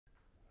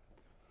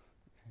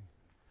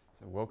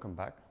So welcome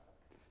back.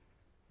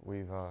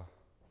 We've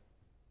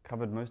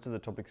covered most of the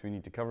topics we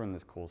need to cover in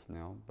this course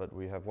now, but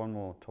we have one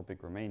more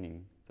topic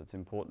remaining that's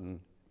important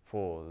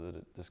for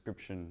the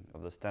description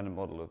of the standard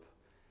model of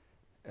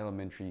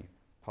elementary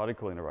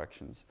particle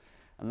interactions.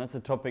 And that's a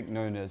topic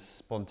known as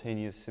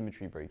spontaneous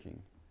symmetry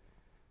breaking.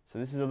 So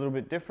this is a little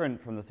bit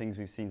different from the things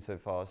we've seen so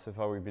far. So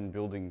far we've been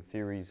building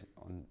theories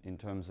in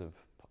terms of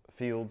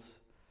fields,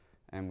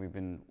 and we've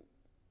been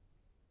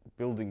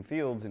building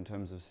fields in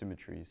terms of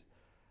symmetries.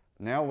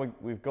 Now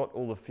we've got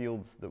all the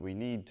fields that we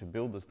need to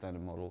build the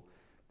standard model,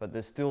 but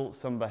there's still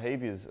some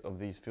behaviors of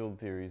these field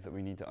theories that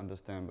we need to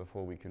understand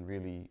before we can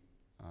really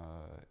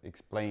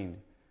explain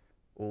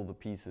all the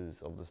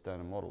pieces of the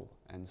standard model.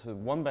 And so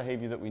one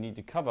behavior that we need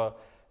to cover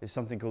is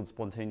something called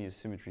spontaneous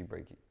symmetry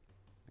breaking.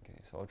 Okay,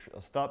 so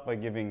I'll start by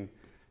giving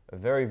a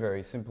very,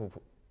 very simple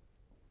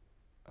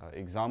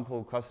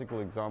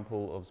classical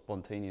example of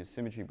spontaneous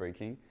symmetry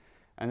breaking.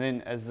 And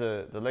then as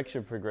the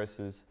lecture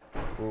progresses,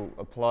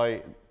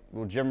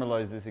 we'll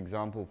generalize this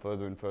example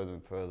further and further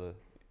and further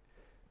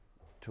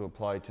to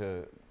apply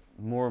to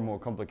more and more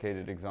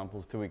complicated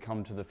examples till we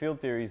come to the field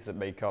theories that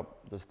make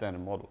up the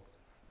standard model.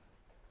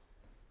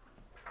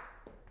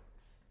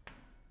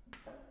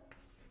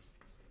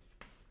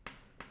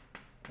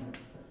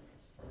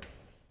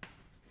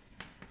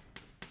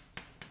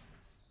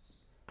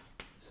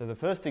 So the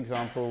first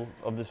example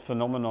of this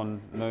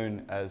phenomenon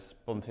known as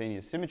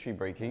spontaneous symmetry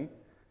breaking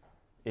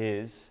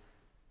is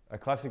a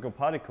classical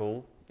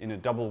particle in a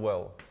double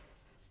well.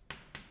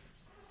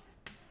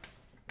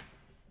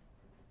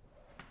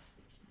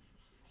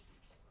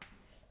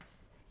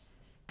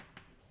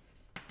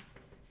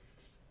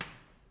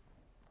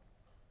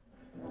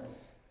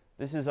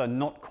 This is a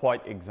not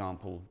quite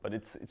example, but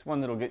it's one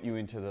that'll get you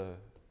into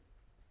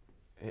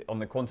on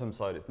the quantum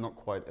side, it's not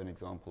quite an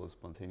example of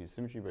spontaneous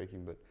symmetry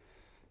breaking, but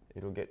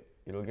it'll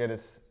get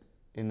us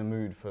in the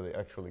mood for the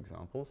actual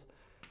examples.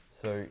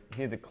 So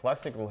here the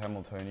classical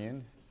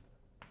Hamiltonian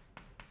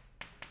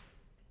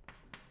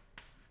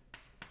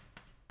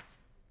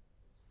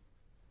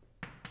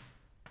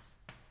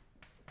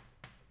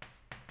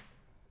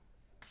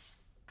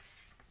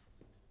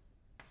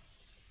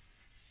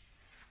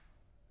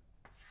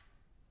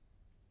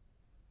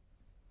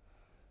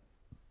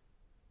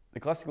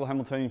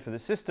for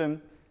this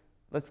system,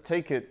 let's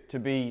take it to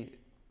be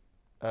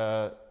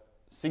a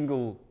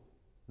single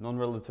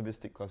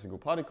non-relativistic classical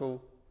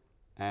particle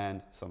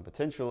and some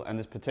potential, and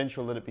this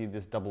potential, let it be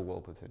this double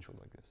well potential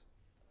like this.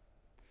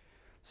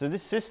 So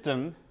this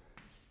system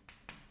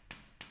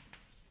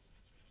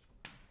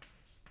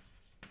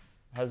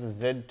has a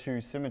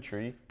Z2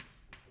 symmetry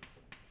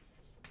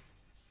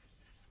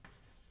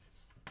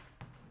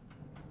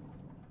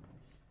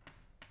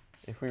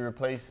if we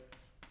replace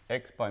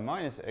x by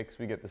minus x,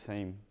 we get the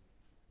same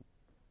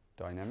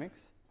dynamics.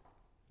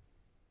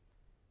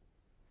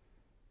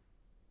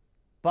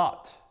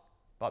 But,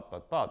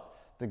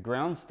 the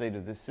ground state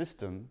of this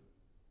system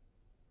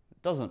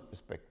doesn't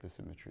respect the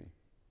symmetry.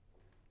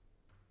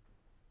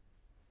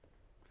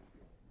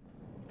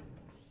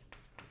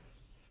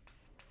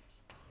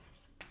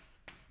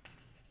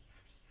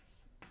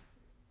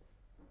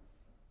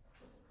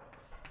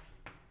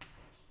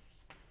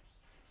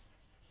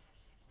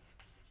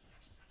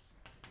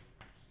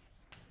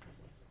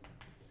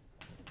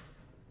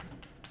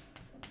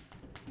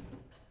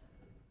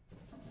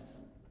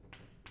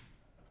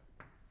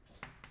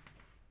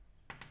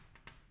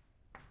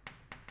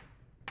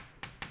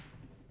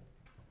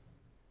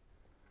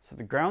 So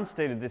the ground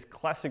state of this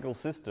classical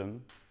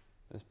system,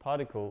 this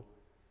particle,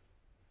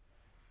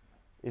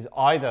 is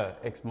either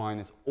x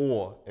minus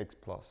or x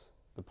plus.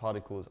 The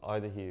particle is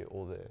either here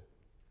or there.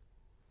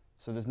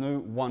 So there's no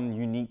one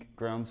unique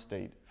ground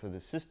state for the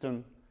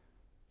system.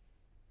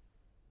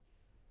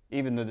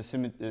 Even though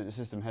the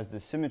system has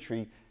this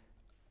symmetry,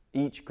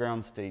 each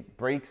ground state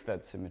breaks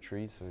that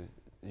symmetry, so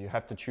you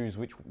have to choose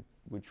which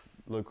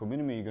local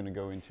minima you're going to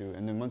go into,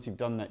 and then once you've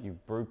done that,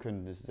 you've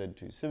broken this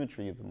Z2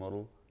 symmetry of the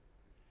model.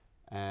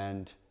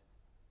 And,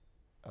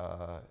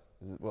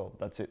 well,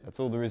 that's it. That's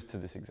all there is to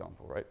this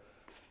example, right?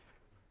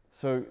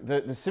 So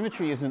the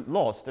symmetry isn't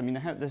lost. I mean,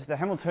 the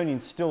Hamiltonian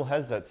still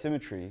has that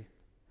symmetry.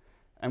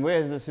 And where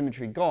has the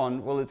symmetry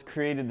gone? Well, it's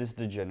created this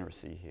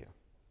degeneracy here.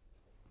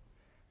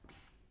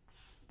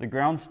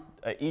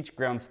 Each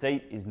ground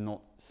state is not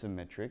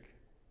symmetric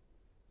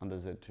under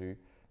Z2,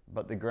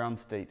 but the ground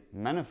state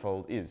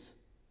manifold is.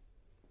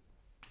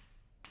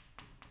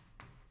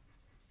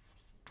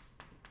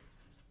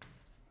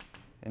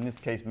 In this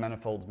case,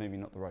 manifold's maybe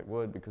not the right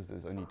word because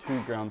there's only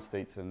two ground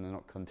states and they're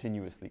not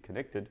continuously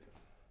connected.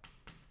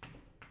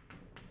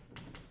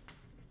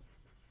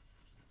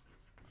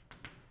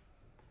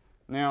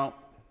 Now,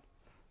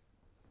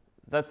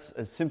 that's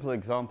a simple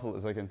example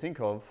as I can think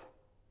of,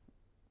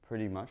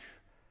 pretty much,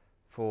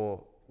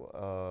 for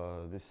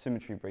this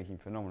symmetry breaking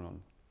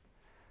phenomenon.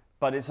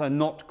 But it's a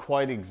not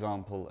quite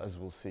example, as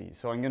we'll see.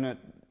 So I'm going to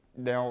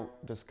now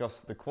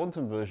discuss the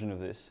quantum version of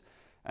this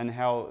and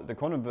how the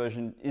quantum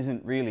version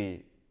isn't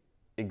really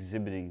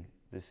exhibiting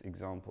this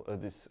example,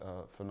 this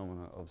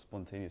phenomena of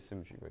spontaneous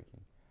symmetry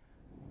breaking.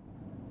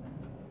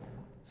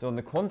 So on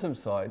the quantum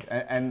side,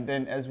 and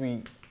then as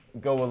we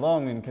go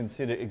along and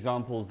consider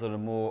examples that are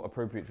more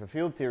appropriate for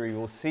field theory,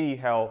 we'll see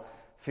how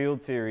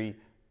field theory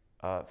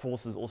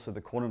forces also the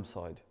quantum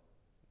side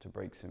to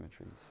break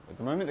symmetries. At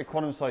the moment, the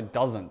quantum side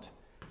doesn't.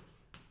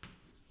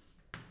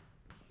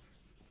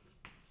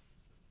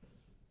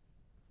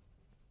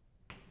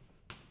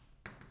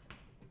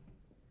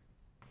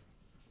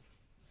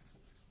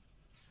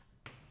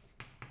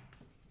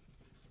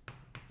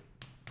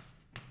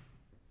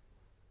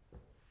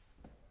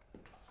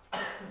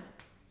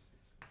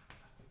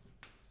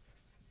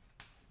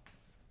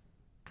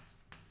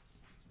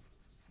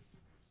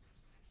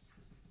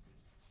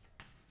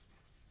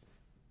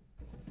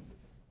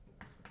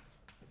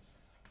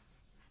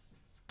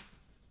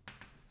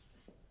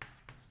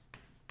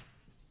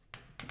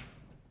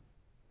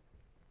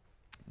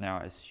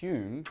 Now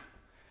assume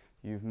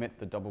you've met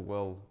the double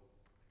well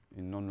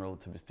in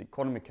non-relativistic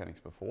quantum mechanics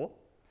before.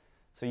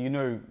 So you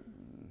know,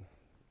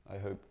 I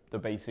hope, the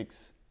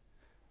basics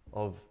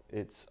of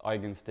its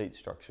eigenstate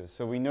structure.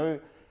 So we know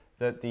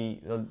that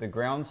the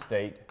ground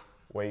state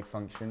wave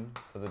function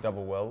for the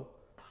double well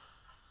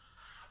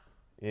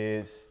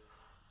is,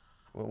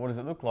 well, what does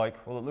it look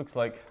like? Well, it looks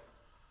like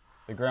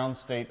the ground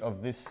state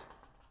of this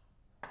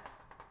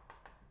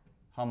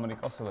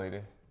harmonic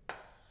oscillator.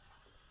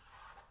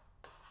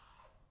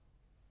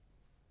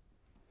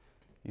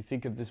 You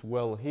think of this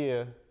well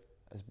here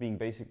as being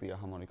basically a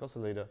harmonic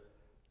oscillator,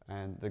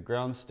 and the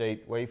ground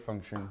state wave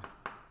function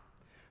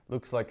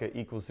looks like an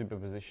equal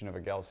superposition of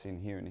a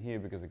Gaussian here and here,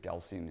 because a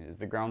Gaussian is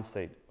the ground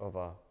state of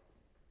a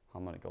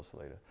harmonic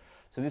oscillator.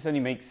 So this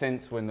only makes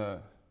sense when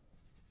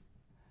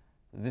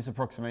this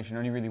approximation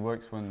only really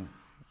works when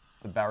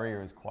the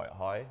barrier is quite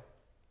high.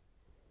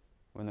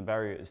 When the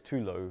barrier is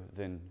too low,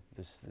 then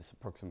this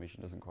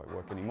approximation doesn't quite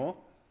work anymore.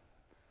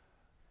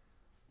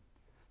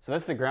 So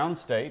that's the ground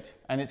state,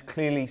 and it's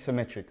clearly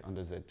symmetric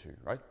under Z2,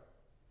 right?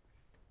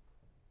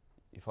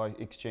 If I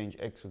exchange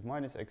x with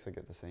minus x, I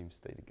get the same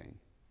state again.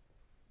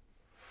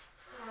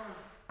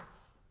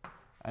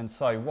 And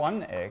psi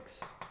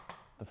 1x,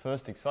 the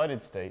first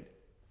excited state,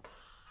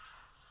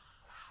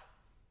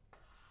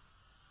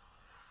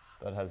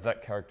 that has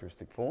that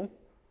characteristic form,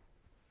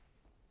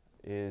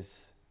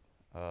 is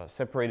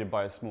separated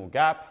by a small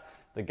gap.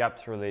 The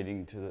gap's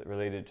related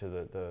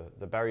to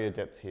the barrier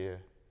depth here,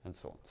 and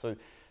so on. So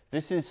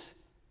this is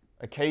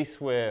a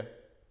case where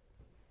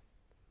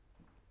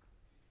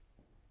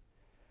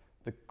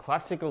the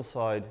classical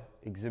side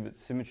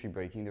exhibits symmetry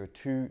breaking. There are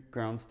two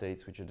ground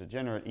states which are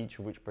degenerate, each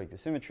of which break the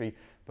symmetry.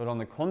 But on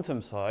the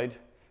quantum side,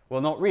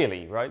 well, not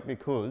really, right?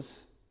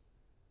 Because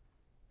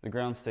the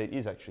ground state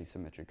is actually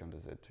symmetric under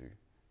Z2.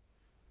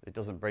 It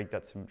doesn't break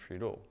that symmetry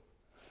at all.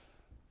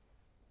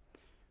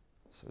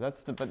 So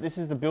that's but this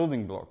is the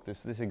building block,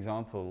 this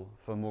example,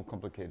 for more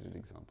complicated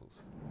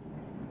examples.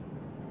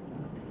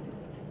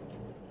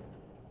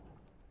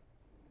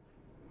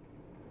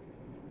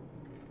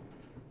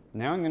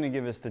 Now I'm going to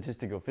give a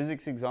statistical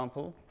physics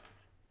example.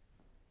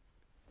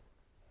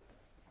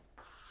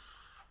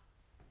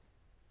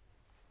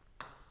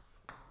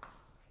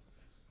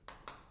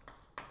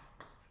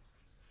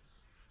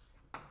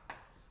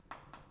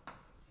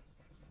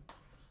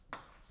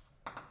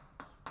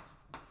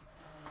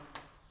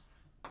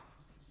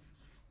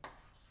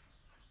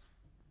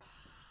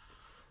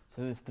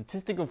 So the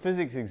statistical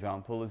physics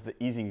example is the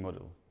Ising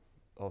model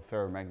of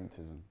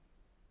ferromagnetism.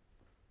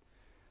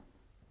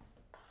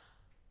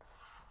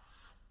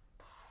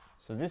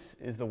 So this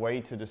is the way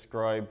to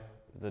describe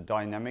the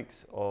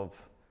dynamics of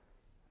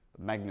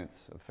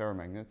magnets, of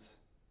ferromagnets,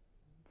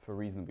 for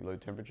reasonably low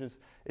temperatures.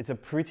 It's a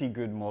pretty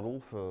good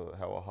model for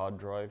how a hard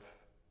drive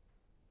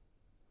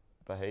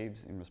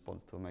behaves in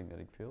response to a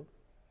magnetic field.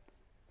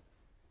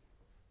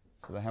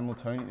 So the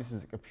Hamiltonian, this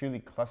is a purely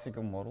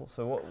classical model.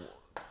 So what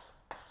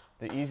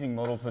the Ising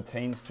model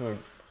pertains to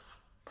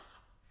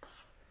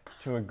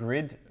a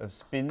grid of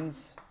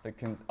spins that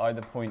can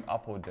either point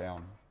up or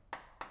down.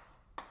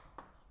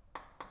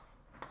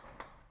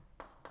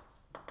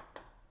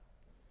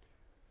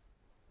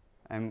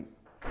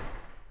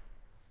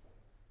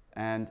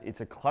 And it's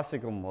a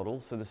classical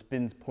model, so the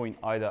spins point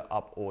either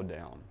up or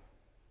down.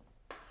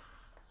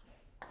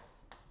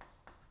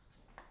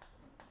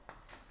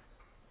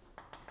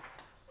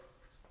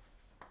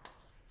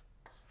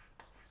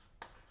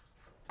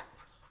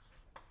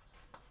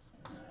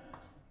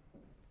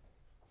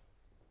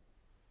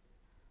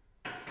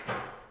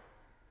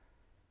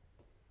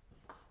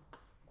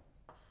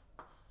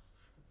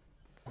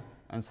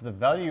 And so the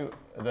value,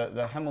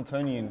 the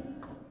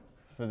Hamiltonian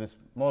for this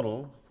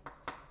model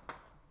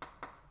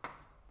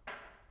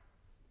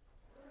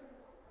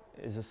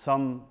is a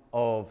sum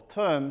of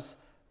terms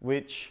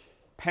which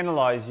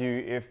penalize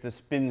you if the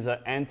spins are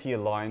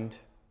anti-aligned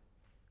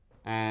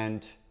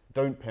and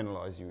don't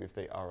penalize you if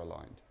they are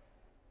aligned.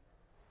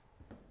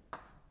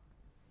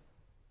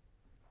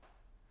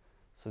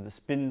 So the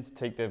spins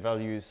take their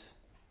values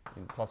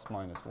in plus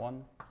minus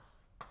 1,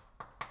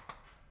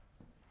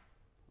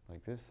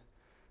 like this.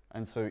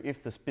 And so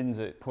if the spins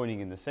are pointing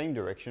in the same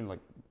direction, like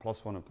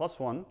plus 1 and plus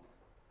 1,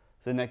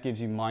 then that gives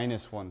you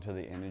 -1 to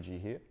the energy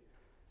here.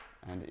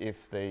 And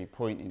if they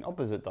point in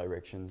opposite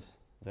directions,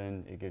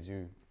 then it gives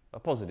you a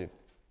positive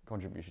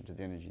contribution to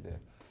the energy there.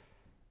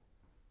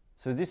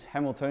 So this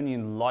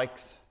Hamiltonian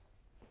likes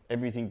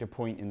everything to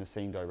point in the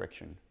same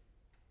direction.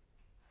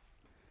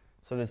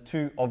 So there's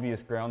two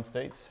obvious ground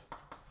states.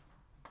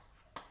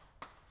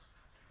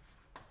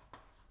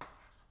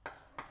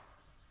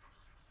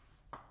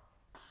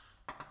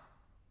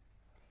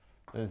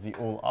 There's the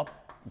all up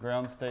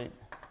ground state,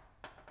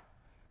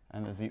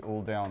 and there's the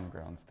all down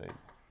ground state.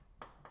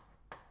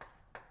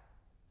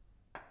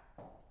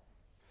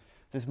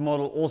 This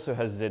model also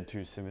has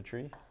Z2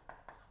 symmetry.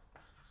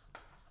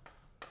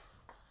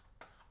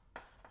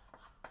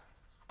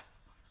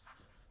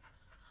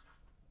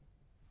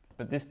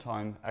 But this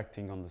time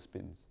acting on the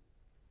spins.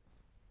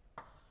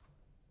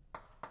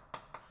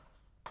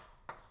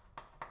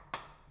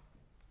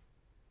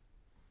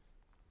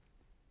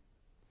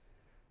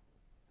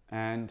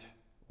 And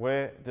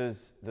where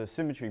does the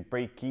symmetry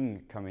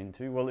breaking come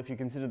into? Well, if you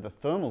consider the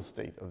thermal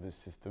state of this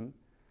system,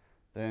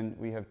 then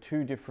we have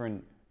two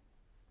different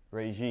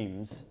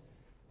regimes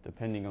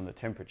depending on the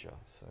temperature.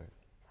 So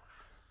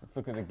let's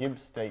look at the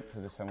Gibbs state for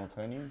this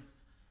Hamiltonian.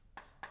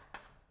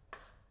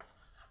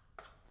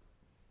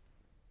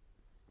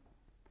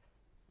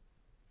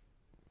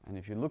 And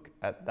if you look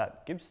at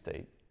that Gibbs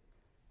state,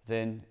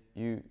 then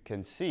you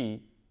can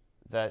see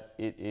that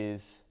it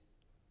is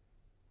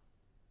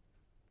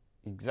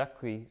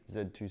exactly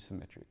Z2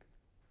 symmetric.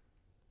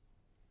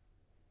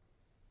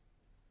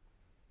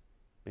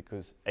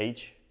 Because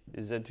H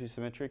is Z2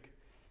 symmetric,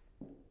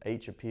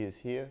 H appears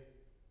here.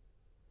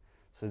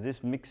 So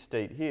this mixed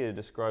state here,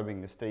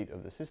 describing the state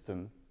of the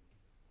system,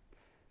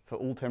 for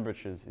all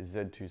temperatures is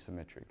Z2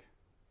 symmetric.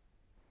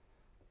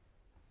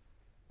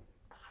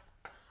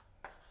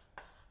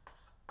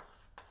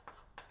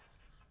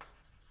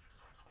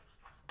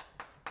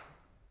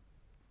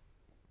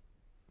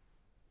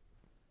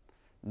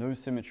 No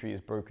symmetry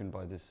is broken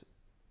by this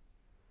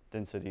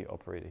density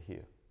operator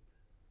here.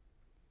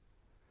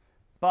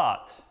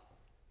 But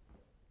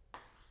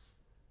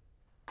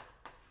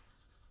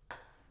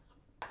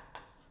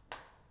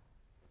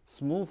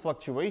small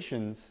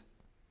fluctuations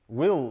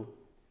will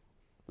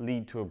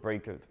lead to a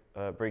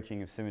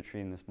breaking of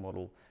symmetry in this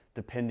model,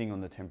 depending on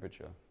the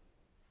temperature.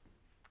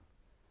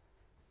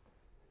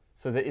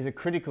 So there is a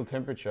critical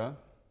temperature .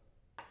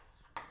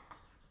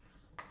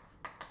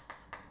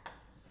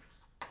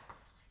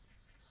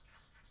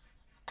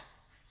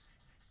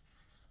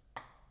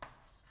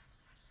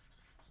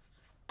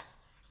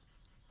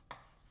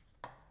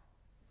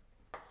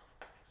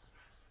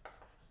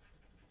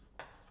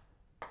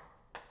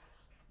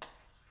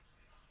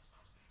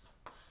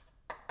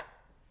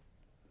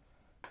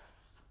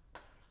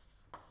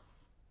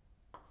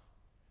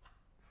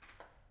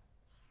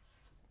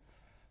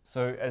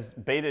 So as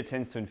beta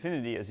tends to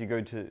infinity, as you go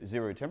to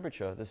zero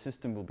temperature, the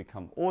system will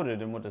become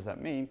ordered. And what does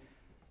that mean?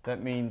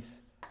 That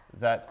means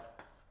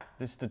that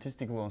this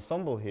statistical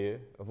ensemble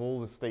here of all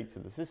the states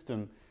of the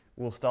system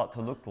will start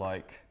to look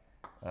like,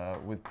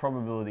 with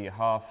probability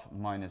 1/2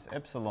 minus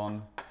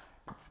epsilon,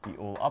 it's the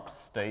all up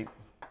state.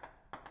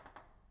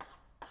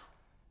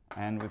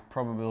 And with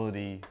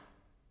probability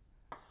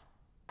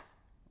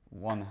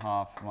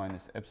 1/2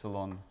 minus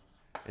epsilon,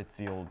 it's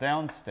the all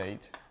down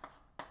state.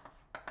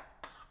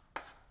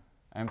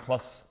 And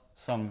plus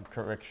some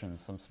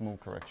corrections, some small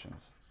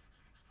corrections.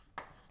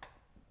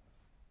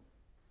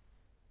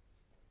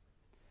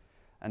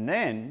 And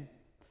then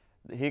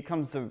here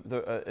comes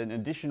an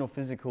additional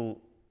physical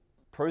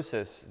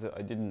process that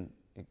I didn't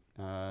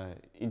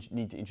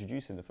need to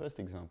introduce in the first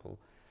example.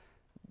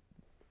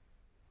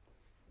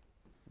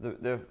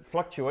 The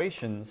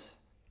fluctuations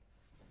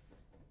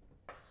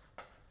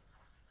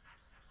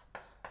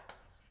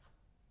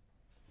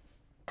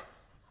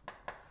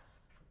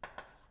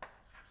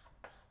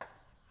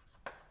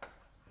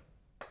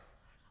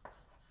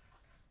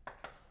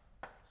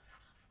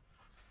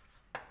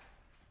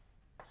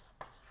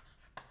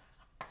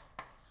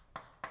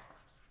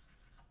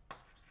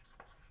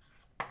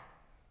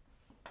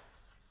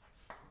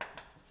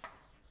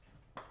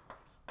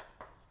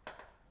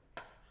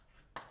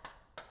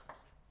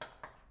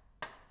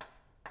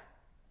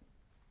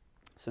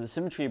So the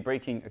symmetry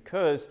breaking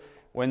occurs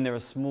when there are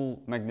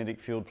small magnetic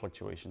field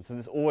fluctuations. So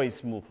there's always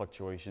small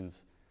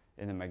fluctuations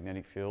in the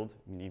magnetic field,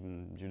 I mean,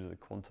 even due to the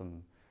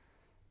quantum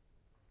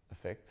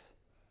effects.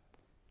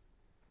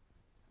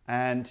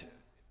 And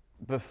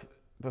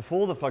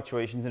before the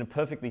fluctuations, in a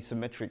perfectly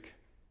symmetric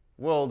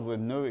world with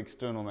no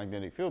external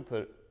magnetic field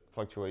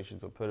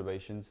fluctuations or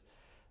perturbations,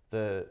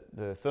 the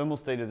thermal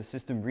state of the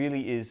system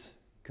really is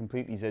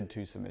completely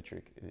Z2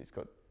 symmetric. It's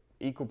got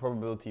equal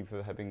probability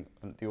for having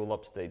the all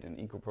up state and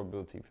equal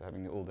probability for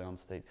having the all down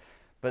state.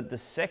 But the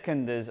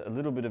second there's a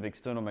little bit of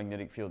external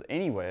magnetic field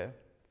anywhere,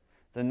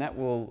 then that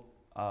will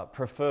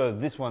prefer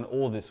this one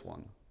or this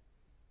one,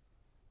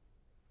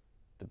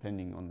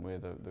 depending on where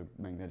the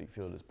magnetic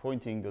field is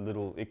pointing.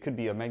 It could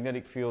be a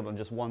magnetic field on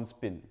just one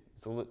spin.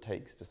 It's all it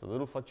takes, just a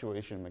little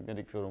fluctuation,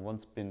 magnetic field on one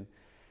spin,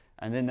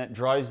 and then that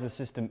drives the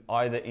system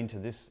either into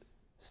this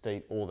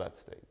state or that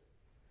state.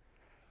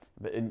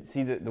 But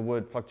see that the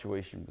word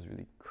fluctuation was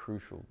really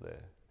crucial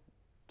there,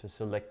 to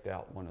select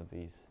out one of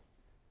these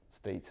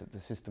states that the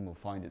system will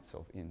find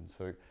itself in.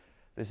 So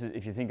this is,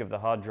 if you think of the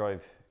hard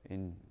drive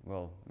in,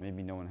 well,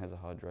 maybe no one has a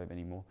hard drive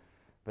anymore,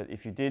 but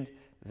if you did,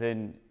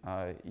 then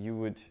you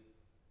would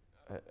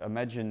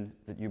imagine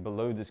that you're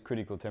below this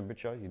critical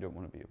temperature. You don't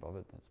want to be above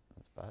it,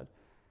 that's bad.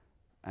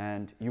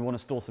 And you want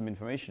to store some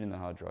information in the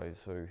hard drive.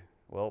 So,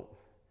 well,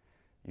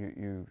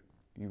 you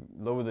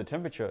lower the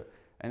temperature,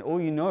 and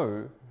all you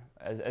know,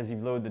 as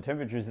you've lowered the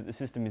temperature, is that the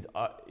system is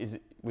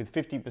with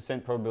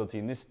 50% probability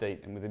in this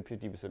state and within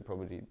 50%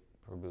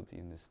 probability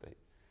in this state,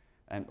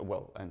 and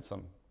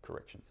some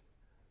corrections.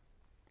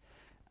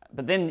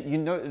 But then you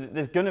know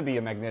there's going to be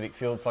a magnetic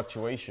field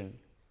fluctuation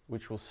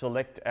which will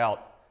select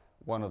out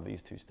one of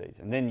these two states,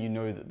 and then you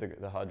know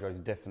that the hard drive is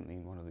definitely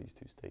in one of these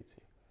two states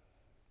here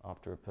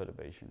after a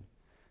perturbation.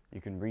 You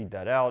can read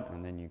that out,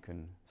 and then you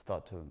can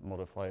start to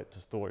modify it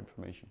to store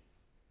information.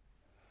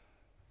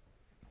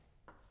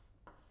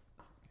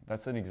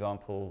 That's an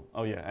example.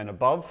 Oh yeah, and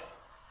above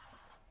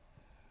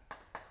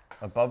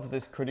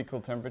this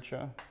critical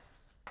temperature,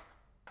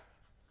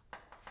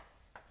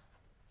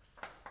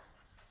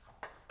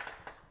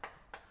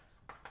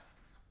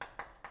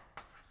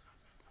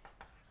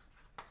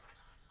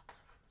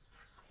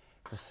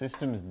 the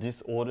system is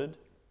disordered.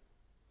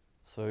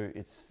 So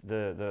it's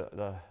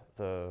the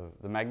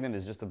magnet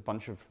is just a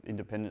bunch of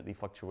independently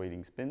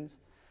fluctuating spins,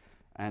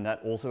 and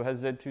that also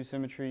has Z2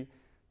 symmetry,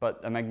 but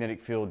a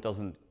magnetic field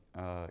doesn't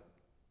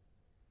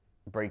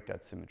break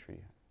that symmetry.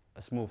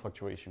 A small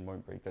fluctuation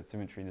won't break that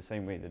symmetry in the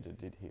same way that it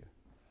did here.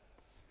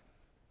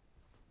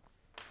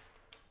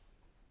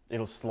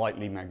 It'll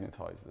slightly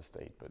magnetize the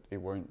state, but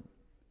it won't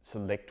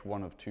select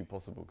one of two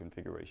possible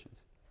configurations.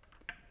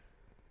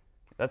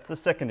 That's the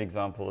second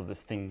example of this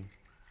thing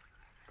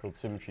called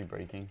symmetry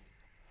breaking.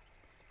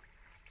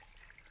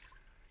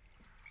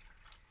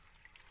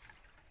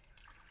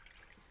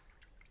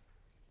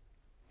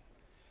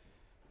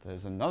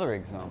 There's another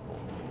example.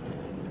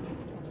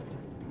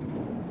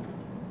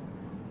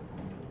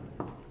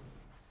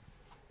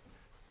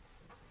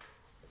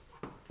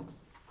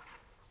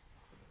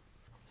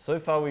 So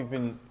far we've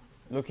been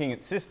looking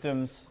at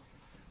systems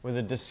with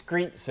a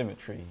discrete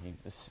symmetry.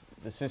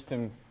 The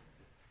system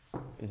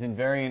is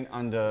invariant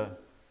under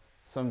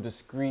some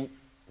discrete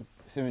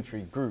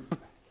symmetry group.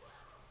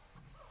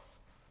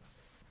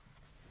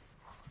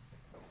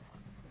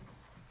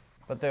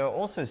 But there are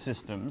also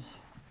systems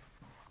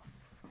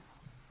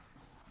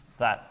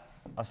that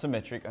are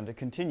symmetric under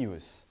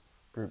continuous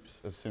groups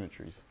of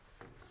symmetries.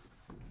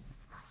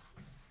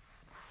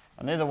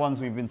 And they're the ones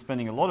we've been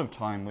spending a lot of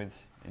time with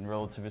in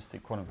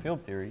relativistic quantum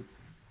field theory.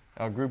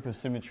 Our group of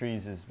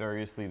symmetries is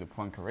variously the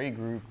Poincare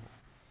group,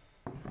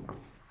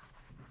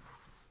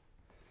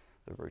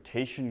 the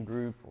rotation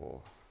group, or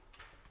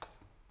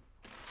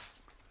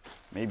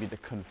maybe the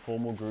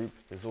conformal group.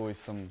 There's always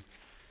some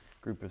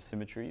group of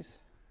symmetries.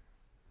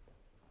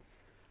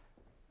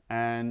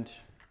 And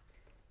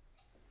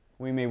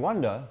we may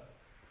wonder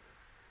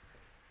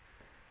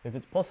if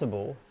it's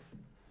possible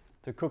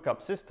to cook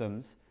up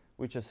systems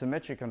which are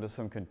symmetric under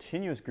some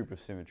continuous group of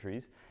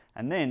symmetries,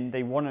 and then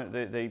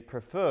they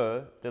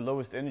prefer, the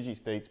lowest energy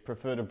states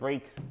prefer to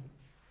break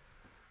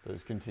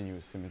those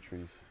continuous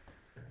symmetries.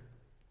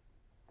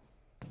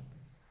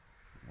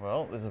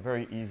 Well, there's a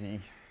very easy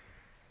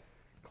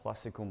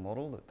classical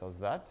model that does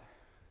that,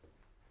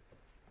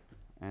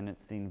 and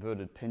it's the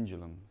inverted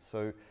pendulum.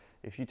 So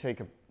if you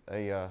take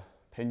a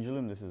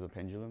pendulum, this is a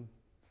pendulum,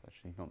 it's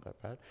actually not that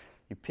bad.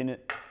 You pin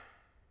it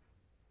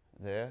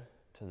there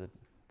to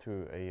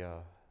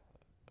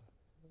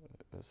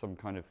some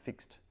kind of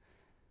fixed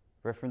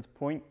reference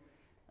point,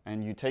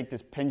 and you take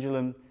this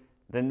pendulum,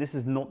 then this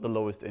is not the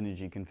lowest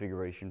energy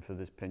configuration for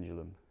this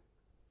pendulum.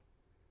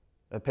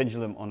 A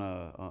pendulum on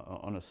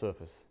a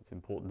surface. It's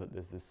important that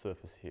there's this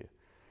surface here.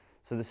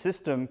 So the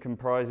system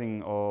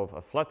comprising of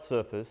a flat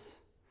surface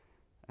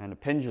and a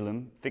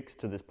pendulum fixed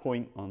to this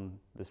point on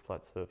this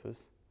flat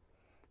surface,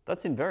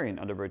 that's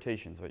invariant under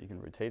rotation. So you can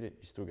rotate it,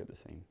 you still get the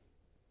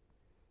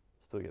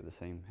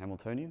same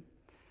Hamiltonian.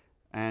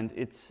 And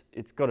it's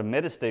got a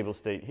metastable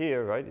state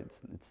here, right?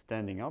 It's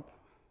standing up.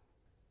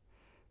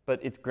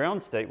 But its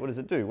ground state, what does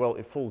it do? Well,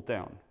 it falls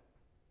down,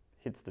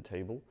 hits the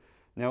table.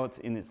 Now it's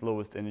in its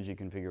lowest energy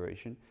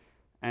configuration.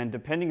 And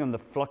depending on the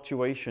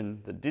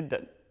fluctuation that did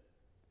that,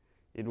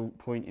 it will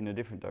point in a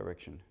different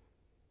direction.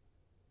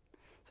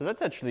 So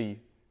that's actually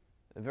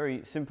a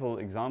very simple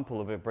example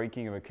of a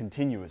breaking of a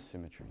continuous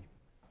symmetry.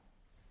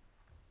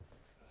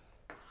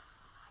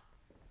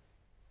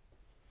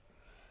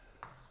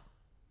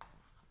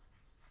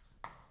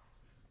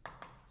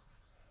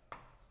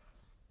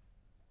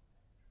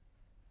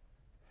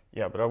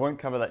 Yeah, but I won't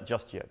cover that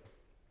just yet.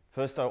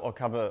 First, I'll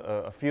cover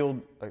a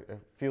field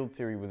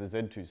theory with a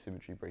Z2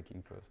 symmetry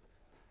breaking first.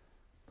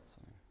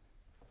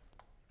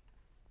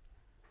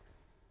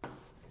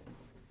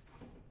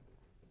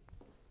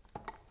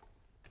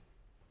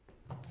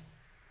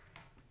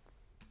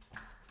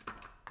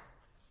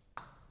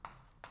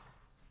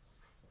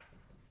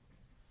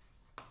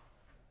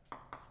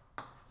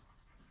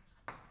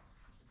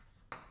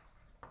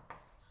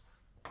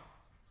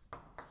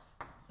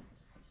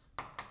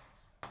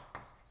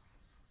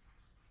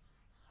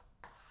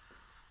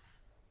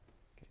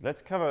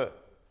 let's cover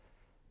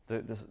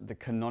the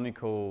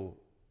canonical,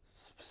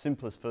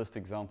 simplest first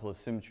example of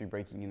symmetry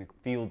breaking in a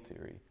field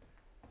theory.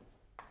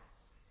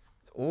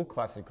 It's all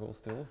classical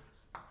still.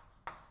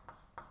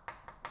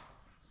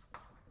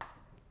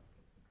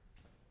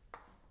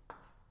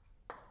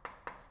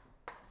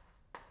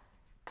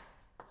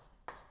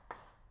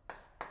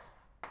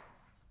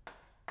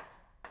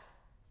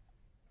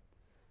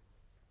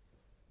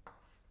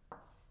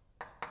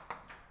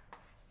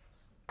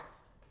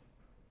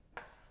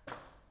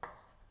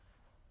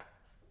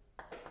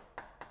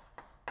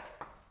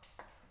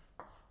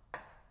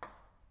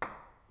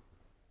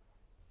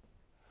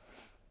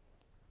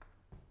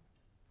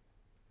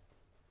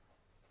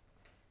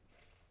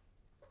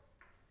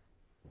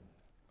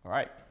 All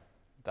right,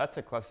 that's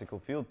a classical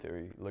field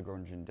theory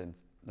Lagrange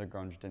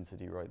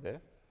density right there.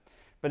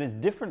 But it's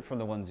different from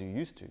the ones you're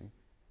used to,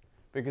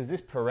 because this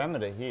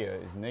parameter here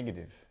is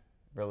negative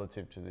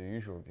relative to the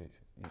usual case.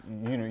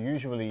 You know,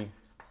 usually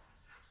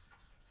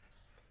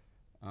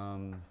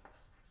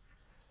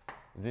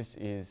this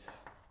is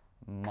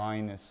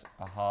minus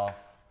a half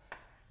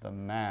the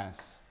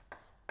mass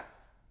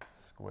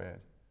squared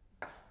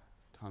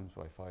times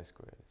by phi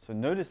squared. So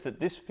notice that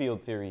this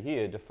field theory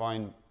here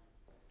defined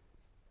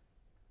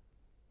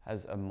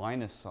has a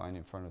minus sign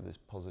in front of this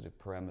positive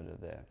parameter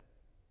there.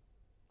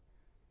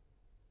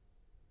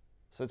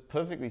 So it's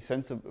perfectly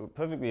sensible,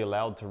 perfectly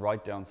allowed to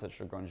write down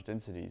such Lagrange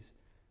densities,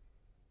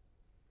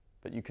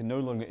 but you can no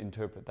longer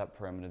interpret that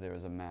parameter there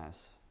as a mass.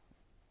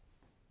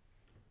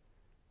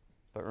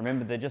 But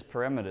remember, they're just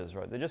parameters,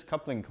 right? They're just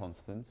coupling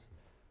constants.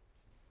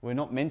 We're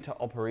not meant to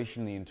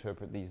operationally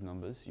interpret these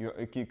numbers.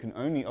 You can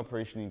only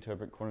operationally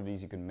interpret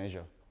quantities you can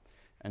measure.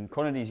 And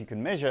quantities you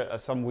can measure are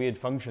some weird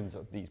functions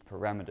of these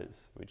parameters,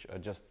 which are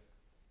just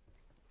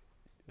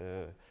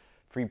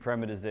free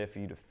parameters there for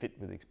you to fit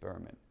with the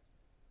experiment.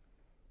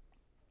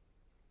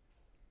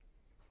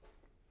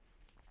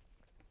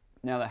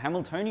 Now the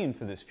Hamiltonian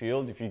for this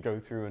field, if you go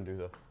through and do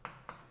the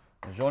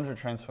Legendre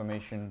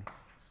transformation,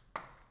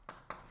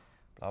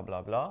 blah,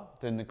 blah, blah,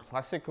 then the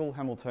classical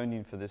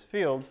Hamiltonian for this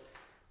field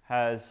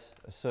has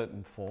a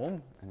certain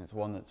form, and it's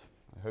one that's,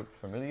 I hope,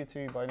 familiar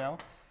to you by now.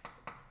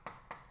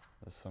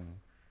 There's some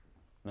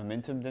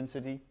momentum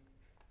density.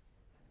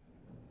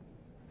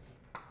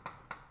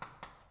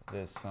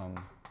 There's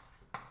some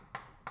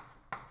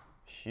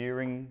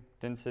shearing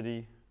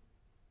density.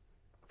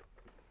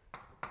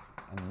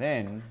 And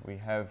then we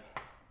have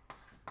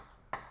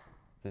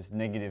this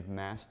negative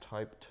mass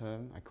type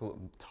term. I call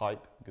it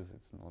type because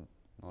it's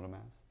not a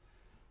mass.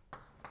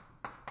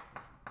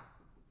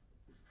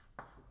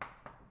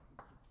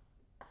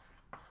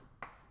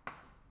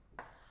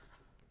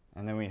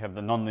 And then we have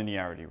the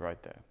nonlinearity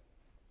right there.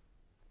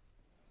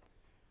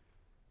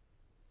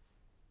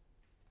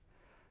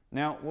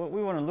 Now, what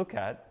we want to look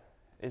at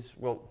is,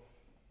 well,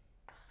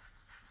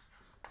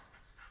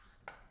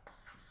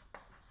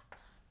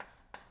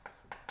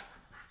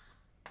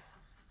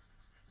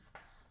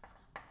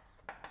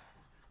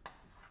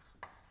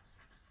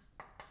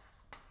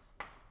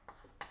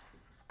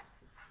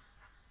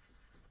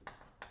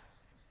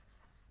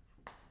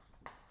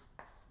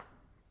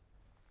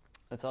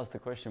 let's ask the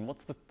question,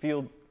 what's the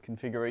field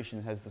configuration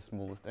that has the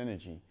smallest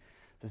energy?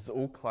 This is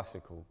all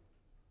classical.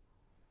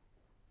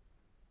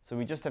 So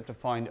we just have to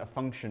find a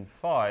function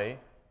phi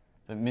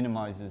that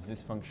minimizes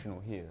this functional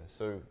here.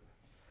 So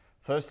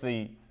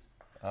firstly,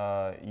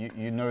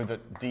 you know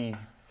that d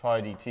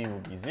phi dt will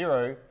be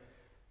 0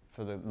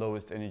 for the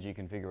lowest energy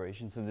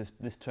configuration. So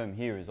this term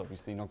here is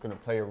obviously not going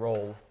to play a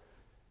role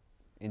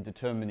in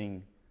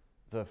determining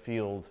the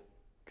field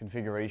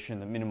configuration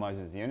that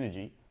minimizes the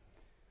energy.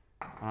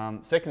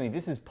 Secondly,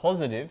 this is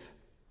positive.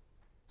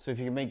 So if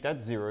you can make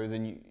that 0,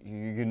 then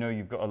you know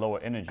you've got a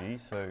lower energy.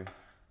 So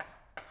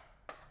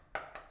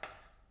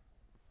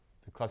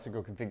the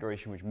classical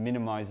configuration which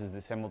minimizes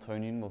this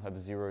Hamiltonian will have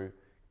 0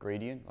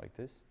 gradient like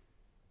this.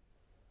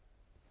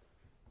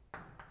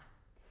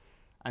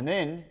 And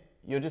then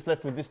you're just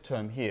left with this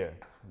term here,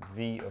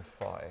 v of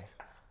phi.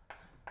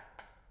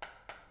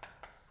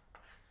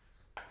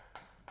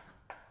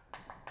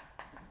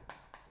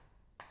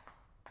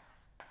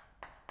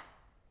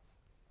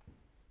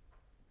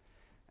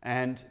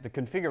 And the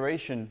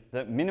configuration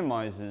that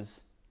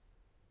minimizes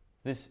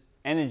this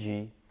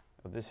energy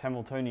of this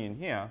Hamiltonian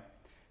here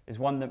is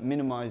one that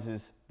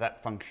minimizes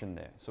that function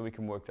there. So we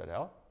can work that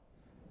out.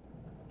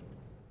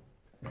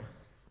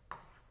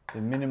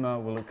 The minima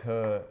will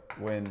occur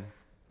when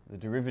the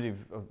derivative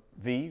of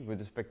v with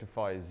respect to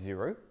phi is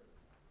 0.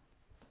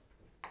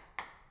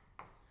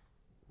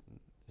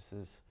 This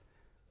is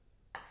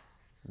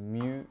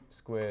mu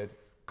squared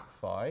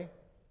phi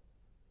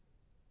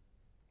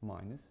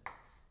minus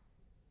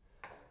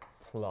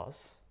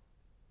plus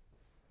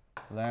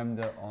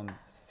lambda on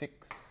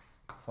 6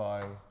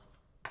 phi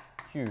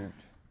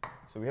cubed.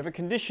 So we have a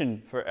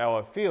condition for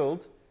our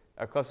field,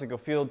 our classical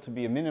field, to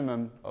be a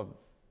minimum of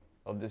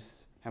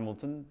this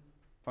Hamilton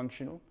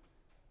functional.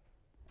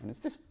 And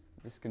it's this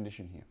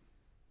condition here.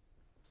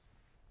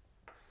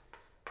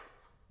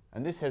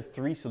 And this has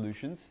 3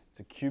 solutions. It's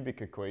a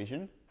cubic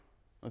equation.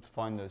 let's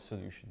find those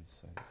solutions.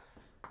 So let's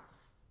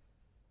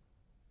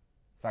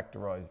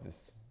factorize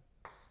this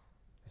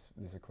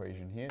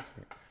equation here.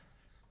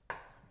 So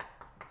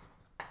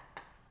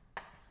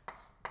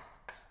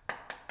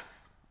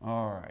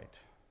all right.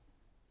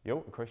 Yo,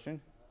 a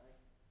question?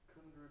 I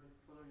couldn't really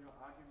follow your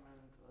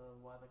argument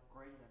why the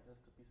gradient has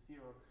to be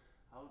 0.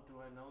 How do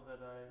I know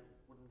that I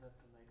wouldn't have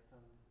to make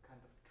some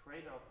kind of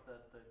trade-off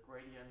that the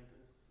gradient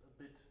is a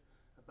bit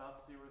above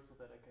 0 so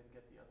that I can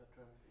get the other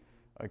terms even?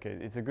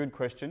 Okay, it's a good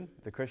question.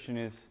 The question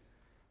is,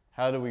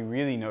 how do we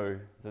really know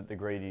that the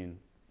gradient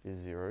is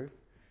 0?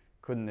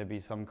 Couldn't there be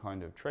some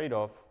kind of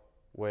trade-off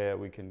where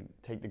we can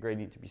take the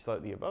gradient to be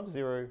slightly above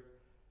 0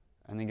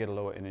 and then get a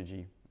lower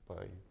energy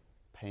by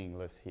paying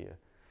less here?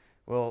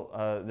 Well,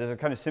 there's a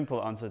kind of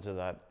simple answer to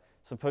that.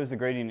 Suppose the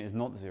gradient is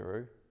not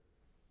 0.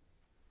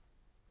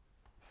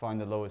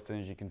 Find the lowest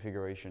energy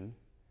configuration.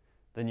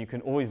 Then you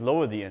can always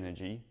lower the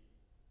energy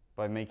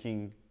by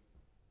taking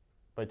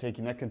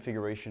that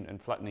configuration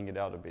and flattening it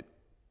out a bit.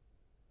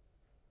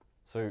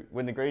 So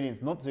when the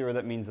gradient's not 0,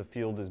 that means the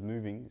field is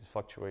moving, is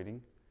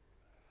fluctuating.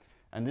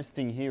 And this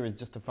thing here is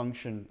just a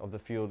function of the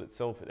field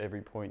itself at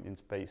every point in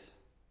space.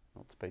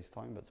 Not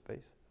space-time, but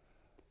space.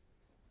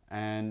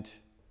 And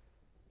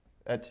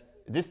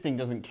this thing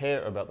doesn't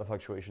care about the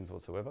fluctuations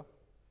whatsoever.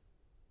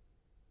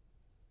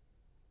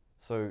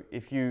 So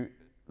if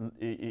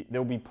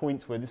there'll be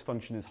points where this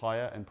function is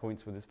higher and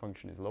points where this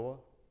function is lower.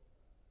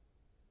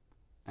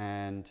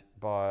 And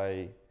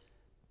by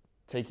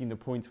taking the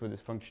points where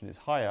this function is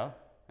higher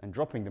and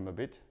dropping them a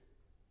bit,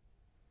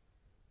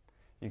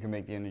 you can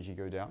make the energy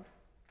go down.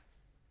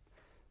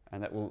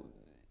 And that will,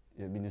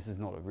 I mean, this is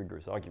not a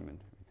rigorous argument.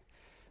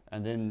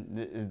 And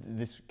then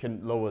this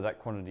can lower that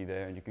quantity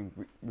there, and you can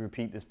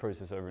repeat this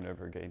process over and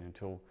over again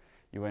until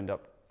you end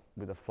up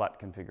with a flat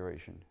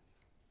configuration.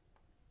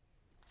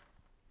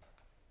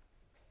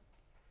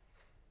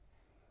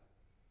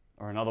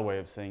 Or another way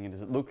of saying it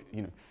is,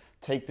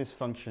 take this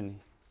function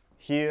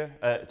here,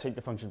 take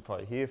the function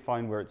phi here,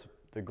 find where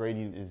the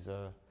gradient is,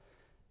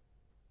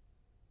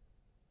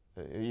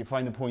 you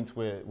find the points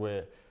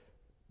where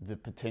the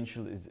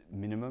potential is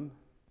minimum.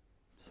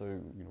 So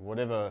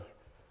whatever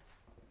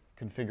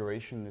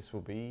configuration this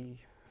will be,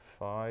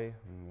 phi,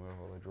 and where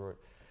will I draw it?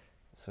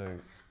 So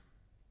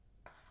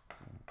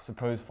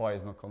suppose phi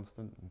is not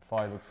constant, and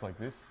phi looks like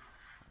this.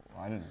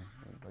 I don't know,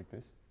 like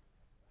this.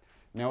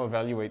 Now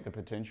evaluate the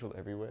potential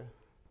everywhere.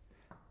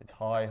 It's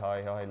high,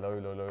 high, high, low,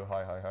 low, low,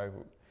 high, high, high.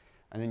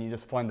 And then you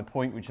just find the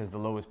point which has the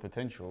lowest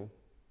potential.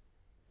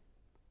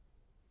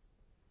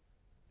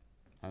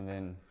 And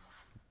then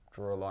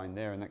draw a line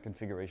there, and that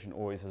configuration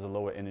always has a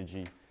lower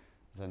energy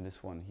than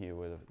this one here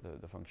where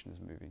the function is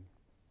moving.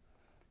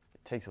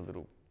 It takes a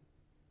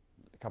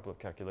couple of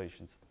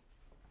calculations.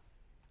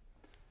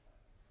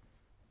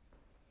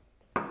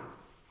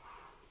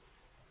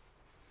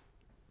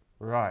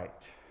 Right,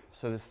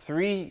 so there's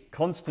 3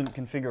 constant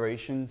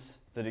configurations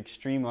that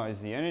extremize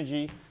the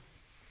energy,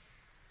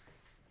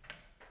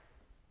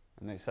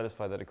 and they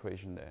satisfy that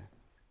equation there.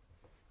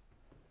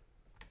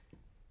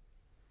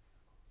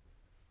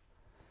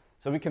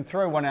 So we can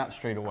throw one out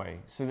straight away.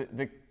 So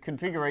the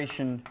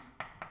configuration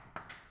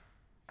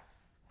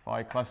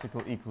phi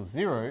classical equals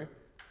 0,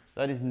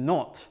 that is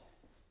not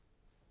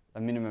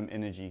a minimum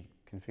energy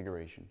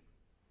configuration.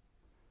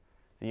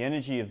 The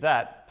energy of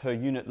that per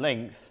unit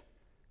length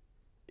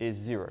is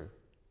 0.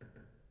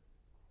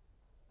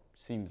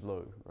 Seems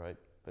low, right?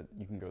 But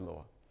you can go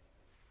lower.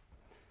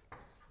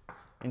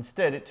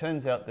 Instead, it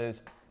turns out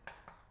there's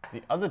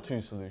the other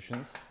 2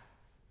 solutions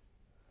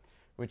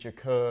which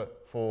occur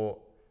for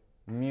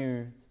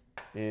mu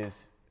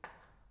is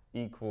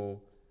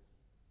equal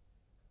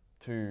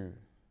to,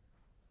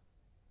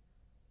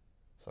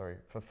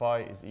 for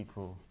phi is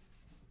equal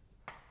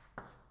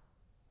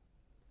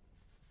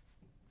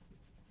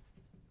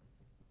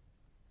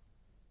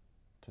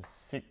to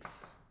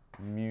 6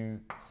 mu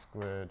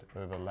squared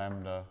over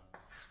lambda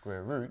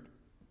square root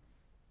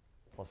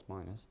plus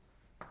minus.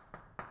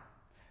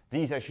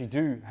 These actually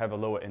do have a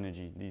lower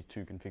energy, these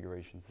 2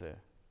 configurations there.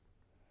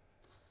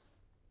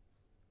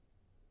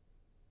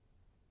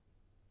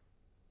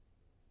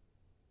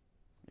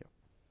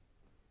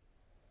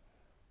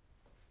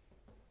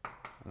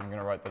 And I'm going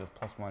to write that as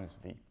plus minus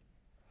v.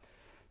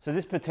 So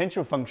this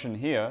potential function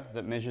here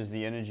that measures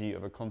the energy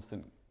of a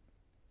constant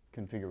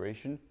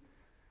configuration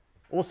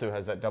also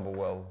has that double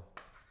well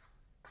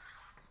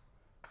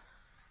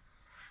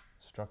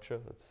structure.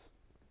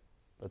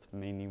 That's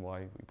mainly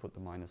why we put the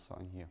minus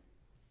sign here.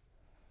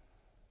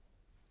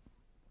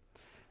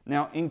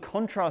 Now, in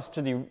contrast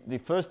to the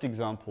first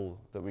example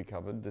that we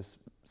covered, this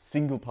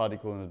single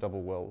particle in a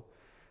double well,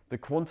 the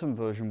quantum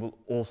version will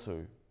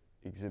also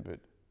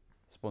exhibit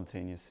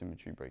spontaneous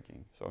symmetry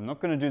breaking. So I'm not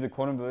going to do the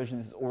quantum version.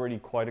 This is already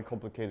quite a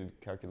complicated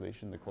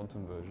calculation, the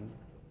quantum version.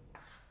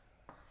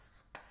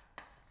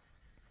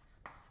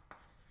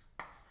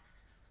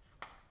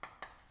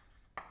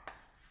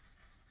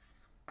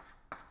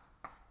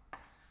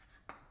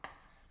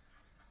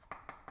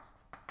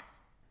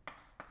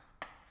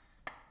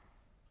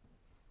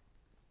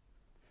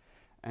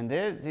 And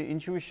there the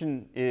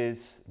intuition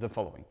is the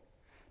following.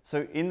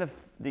 So in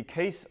the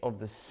case of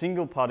the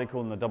single particle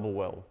in the double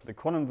well, the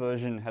quantum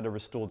version had a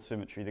restored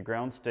symmetry. The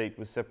ground state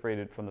was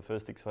separated from the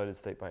first excited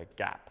state by a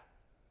gap.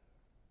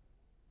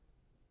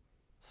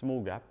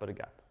 Small gap, but a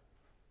gap.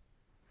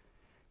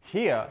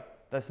 Here,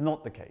 that's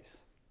not the case.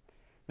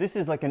 This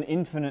is like an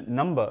infinite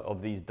number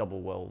of these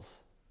double wells,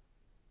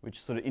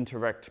 which sort of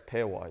interact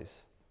pairwise.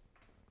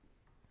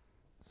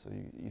 So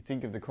you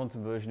think of the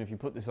quantum version, if you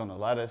put this on a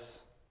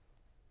lattice,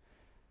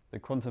 the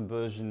quantum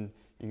version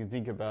you can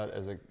think about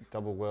as a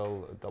double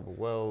well, a double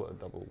well, a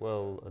double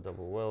well, a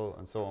double well,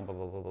 and so on, blah,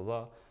 blah, blah, blah,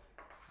 blah.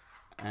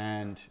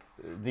 And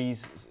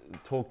these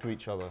talk to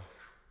each other.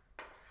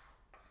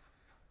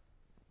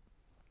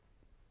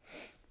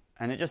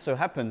 And it just so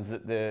happens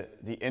that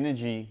the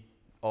energy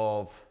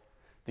of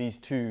these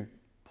two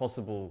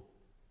possible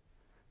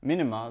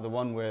minima, the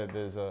one where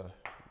there's the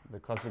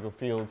classical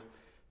field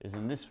is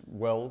in this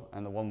well,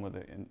 and the one where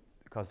the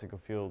classical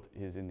field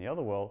is in the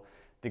other well,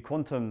 the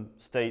quantum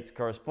states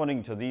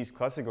corresponding to these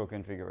classical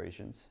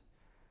configurations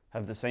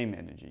have the same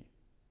energy,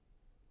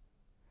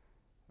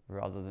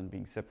 rather than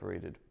being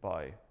separated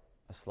by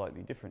a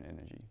slightly different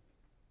energy.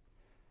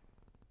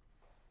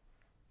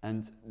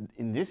 And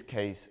in this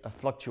case, a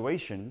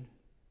fluctuation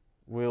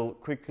will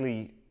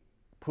quickly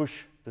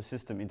push the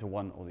system into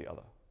one or the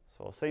other.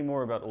 So I'll say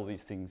more about all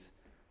these things.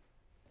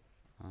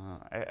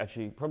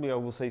 Actually, probably I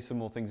will say some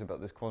more things about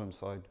this quantum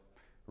side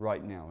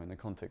right now in the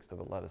context of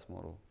a lattice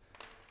model.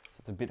 So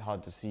it's a bit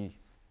hard to see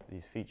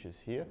these features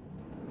here.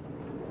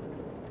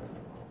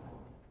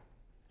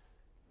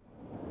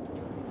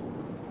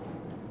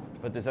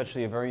 But there's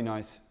actually a very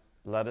nice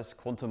lattice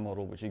quantum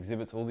model which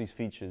exhibits all these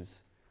features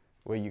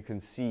where you can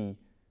see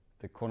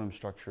the quantum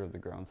structure of the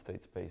ground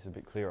state space a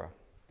bit clearer.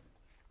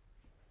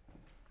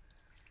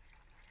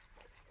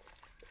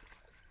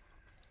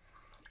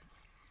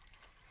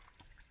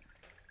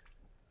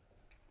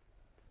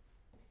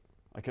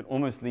 I can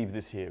almost leave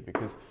this here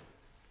because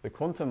the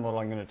quantum model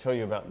I'm going to tell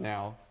you about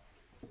now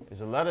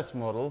is a lattice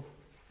model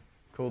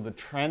called the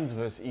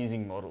transverse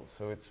Ising model.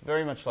 So it's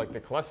very much like the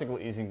classical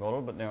Ising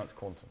model, but now it's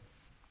quantum.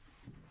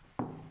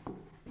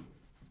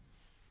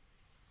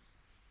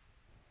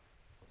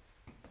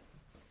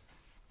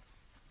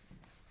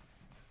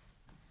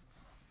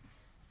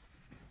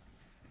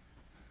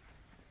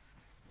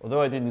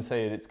 Although I didn't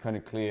say it, it's kind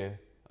of clear,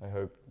 I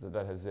hope, that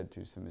that has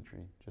Z2 symmetry.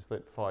 Just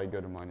let phi go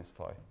to minus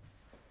phi.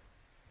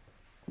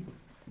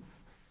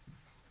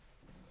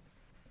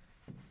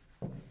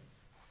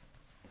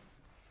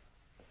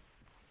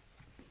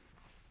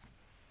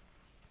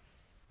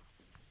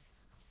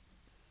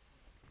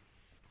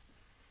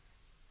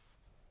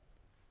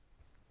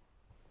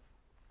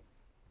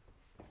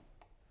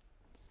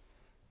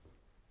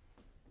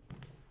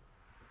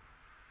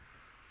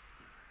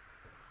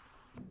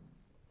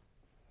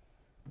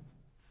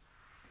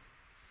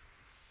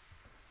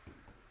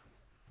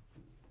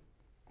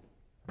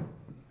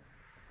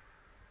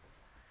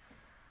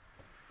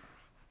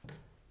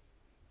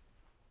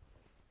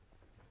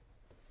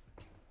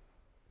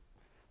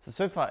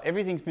 So far,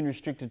 everything's been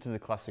restricted to the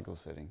classical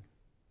setting.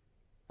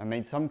 I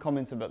made some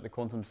comments about the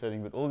quantum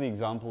setting, but all the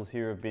examples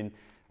here have been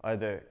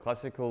either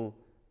classical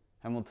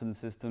Hamilton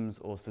systems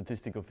or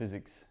statistical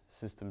physics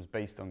systems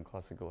based on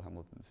classical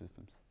Hamilton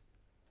systems.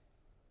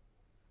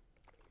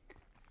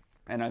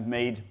 And I've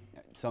made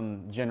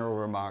some general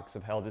remarks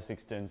of how this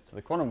extends to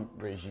the quantum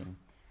regime.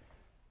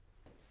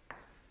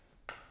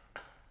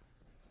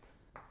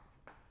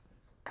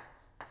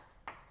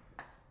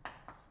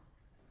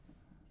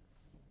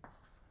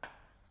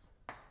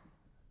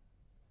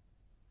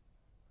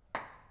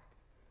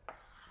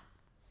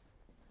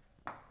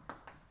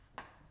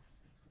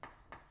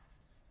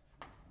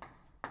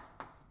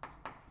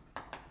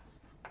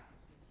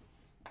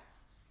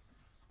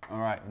 All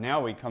right, now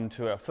we come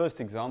to our first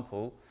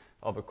example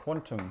of a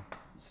quantum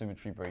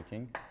symmetry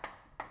breaking.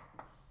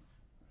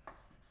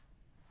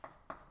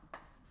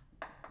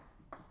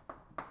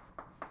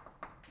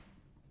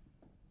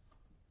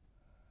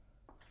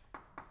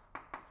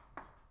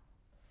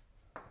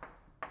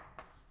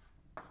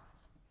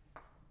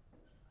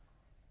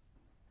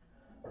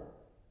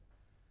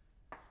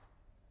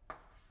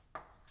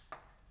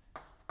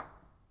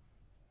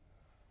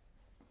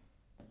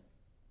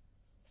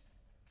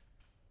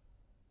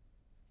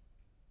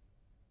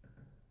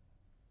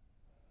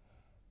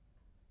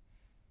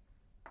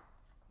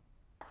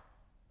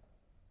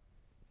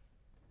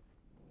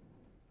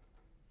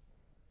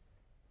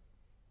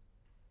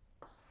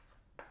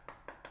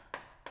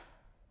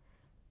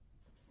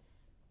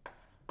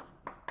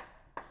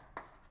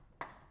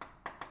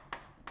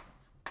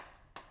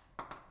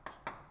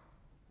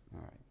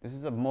 This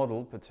is a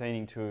model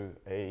pertaining to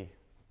a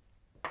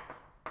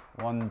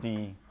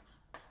 1D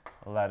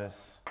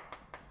lattice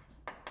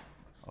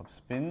of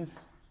spins,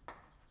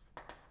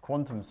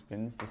 quantum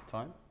spins this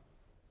time.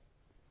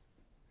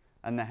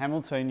 And the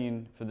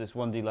Hamiltonian for this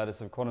 1D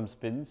lattice of quantum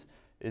spins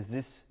is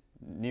this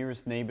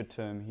nearest neighbor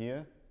term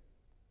here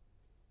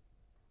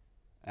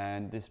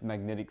and this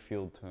magnetic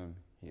field term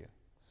here.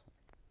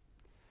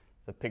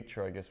 the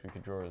picture I guess we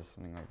could draw is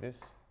something like this.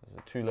 There's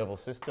a two-level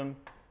system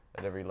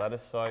at every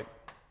lattice site.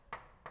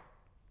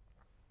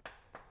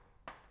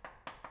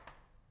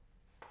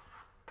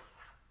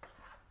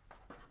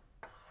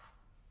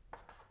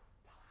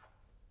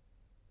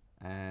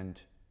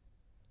 And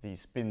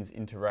these spins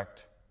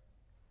interact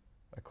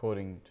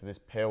according to this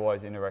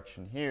pairwise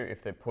interaction here.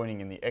 If they're pointing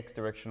in the x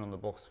direction on the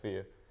Bloch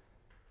sphere,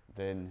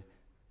 then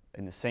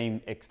in the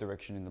same x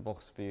direction in the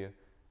Bloch sphere,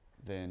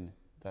 then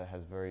that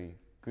has very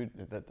good,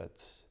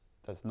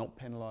 that's not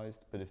penalized.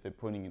 But if they're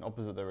pointing in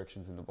opposite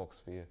directions in the Bloch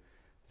sphere,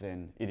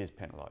 then it is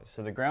penalized.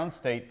 So the ground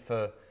state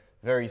for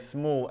very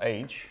small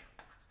h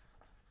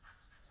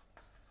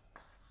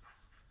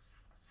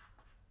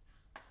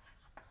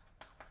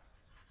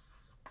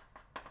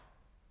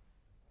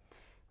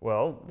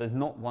well, there's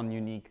not one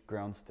unique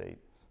ground state.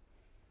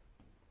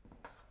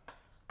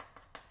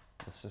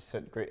 Let's just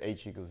set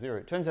h equals 0.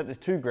 It turns out there's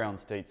two ground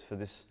states for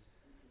this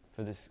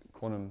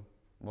quantum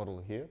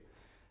model here.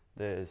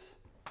 There's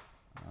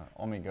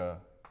omega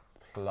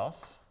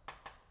plus,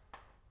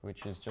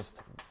 which is just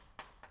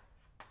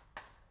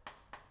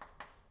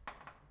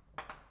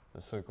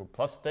the so-called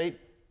plus state,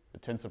 the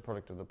tensor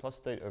product of the plus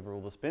state over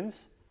all the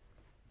spins.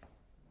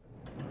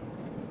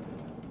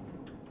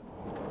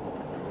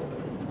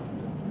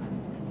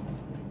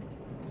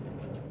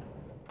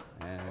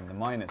 And the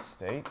minus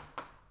state,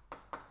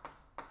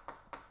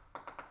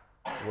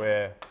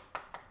 where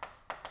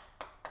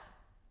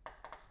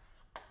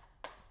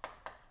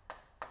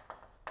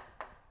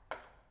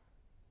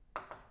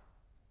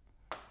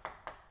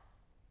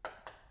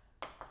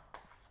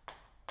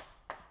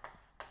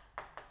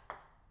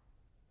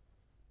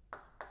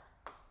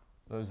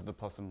those are the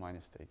plus and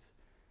minus states.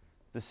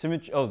 The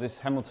symmetry, oh, this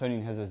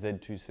Hamiltonian has a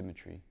Z2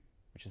 symmetry,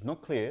 which is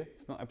not clear.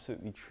 It's not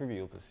absolutely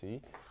trivial to see,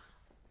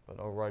 but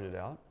I'll write it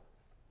out.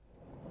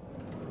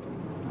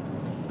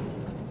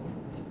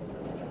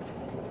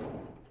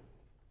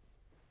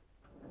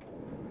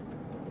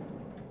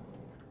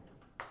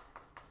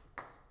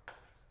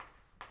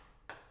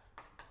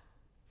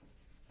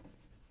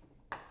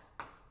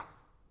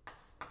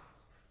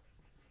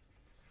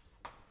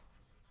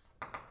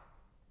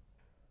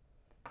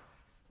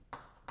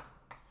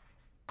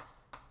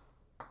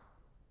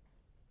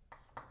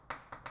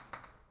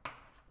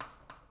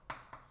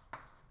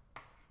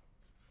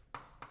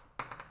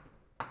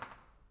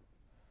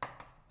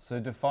 So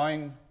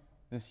define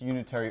this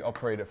unitary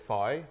operator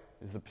phi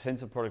is the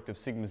tensor product of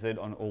sigma z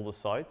on all the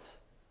sites.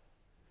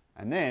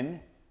 And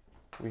then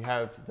we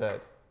have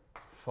that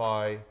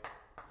phi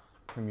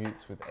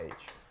commutes with h.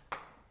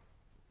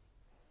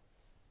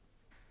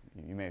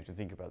 You may have to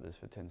think about this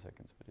for 10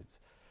 seconds, but it's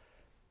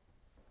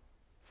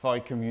phi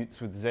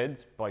commutes with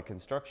z's by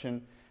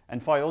construction,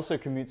 and phi also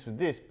commutes with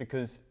this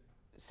because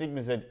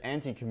sigma z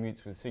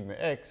anti-commutes with sigma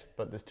x,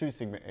 but there's two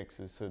sigma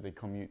x's, so they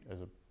commute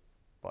as a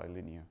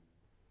bilinear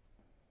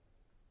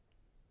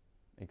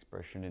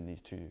expression in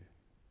these two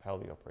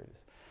Pauli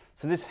operators.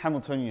 So this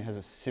Hamiltonian has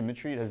a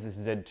symmetry. It has this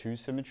Z2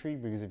 symmetry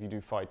because if you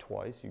do phi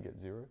twice, you get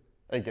 0.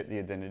 You get the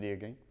identity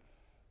again.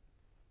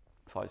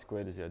 Phi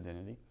squared is the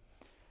identity.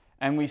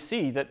 And we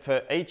see that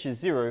for h is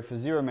 0, for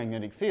zero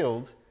magnetic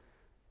field,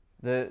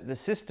 the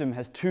system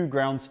has two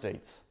ground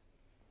states.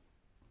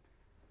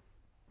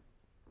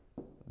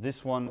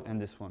 This one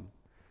and this one.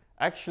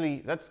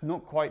 Actually, that's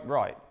not quite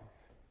right.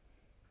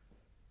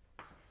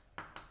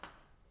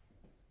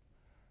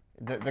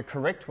 The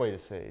correct way to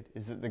say it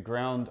is that the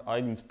ground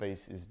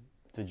eigenspace is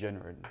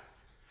degenerate.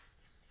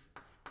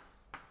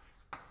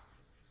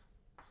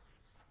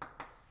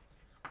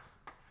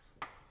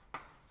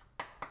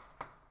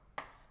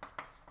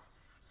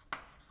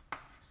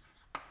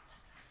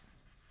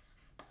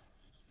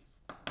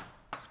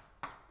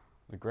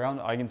 The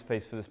ground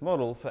eigenspace for this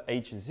model for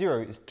h is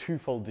 0 is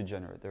twofold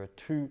degenerate. There are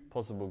two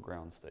possible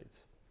ground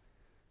states.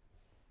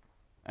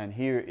 And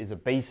here is a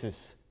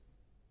basis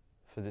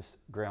for this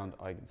ground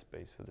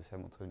eigenspace for this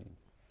Hamiltonian.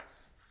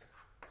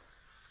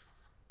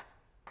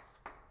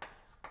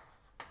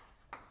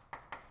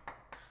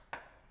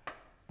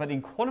 But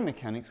in quantum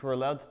mechanics, we're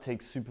allowed to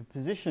take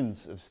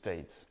superpositions of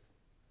states.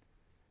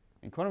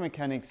 In quantum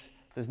mechanics,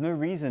 there's no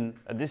reason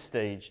at this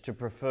stage to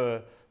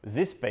prefer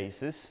this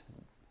basis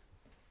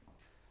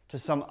to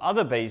some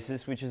other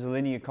basis, which is a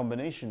linear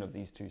combination of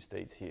these two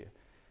states here.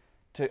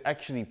 To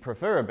actually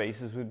prefer a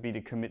basis would be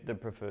to commit the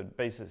preferred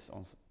basis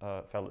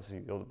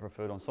fallacy, or the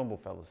preferred ensemble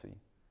fallacy.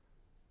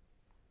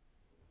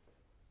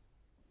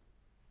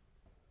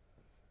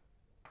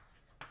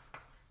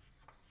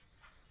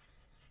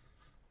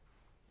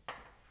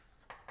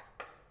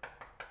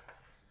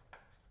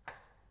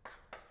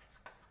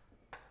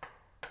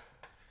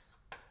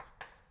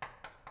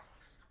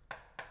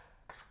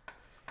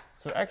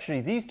 So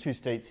actually, these two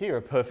states here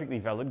are perfectly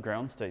valid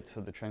ground states for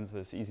the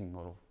transverse Ising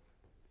model.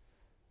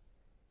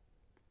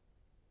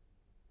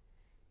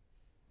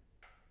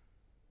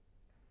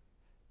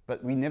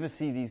 But we never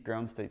see these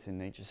ground states in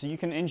nature. So you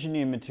can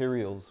engineer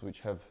materials which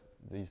have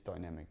these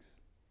dynamics.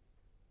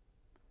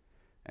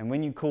 And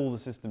when you cool the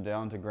system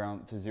down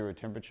to zero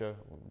temperature,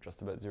 or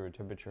just about zero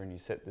temperature, and you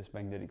set this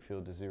magnetic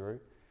field to 0,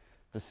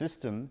 the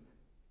system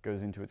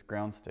goes into its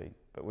ground state.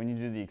 But when you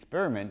do the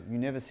experiment, you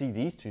never see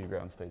these two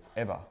ground states,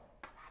 ever.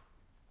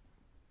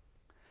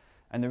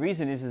 And the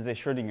reason is they're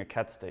Schrödinger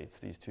cat states,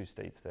 these two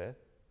states there.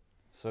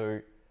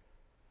 So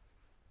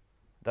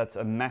that's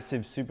a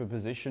massive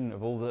superposition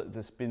of all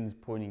the spins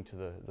pointing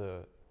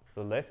to the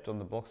left on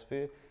the Bloch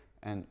sphere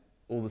and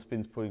all the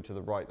spins pointing to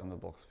the right on the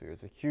Bloch sphere.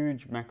 It's a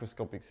huge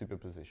macroscopic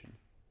superposition.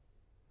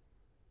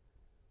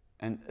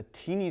 And a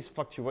teeniest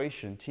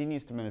fluctuation,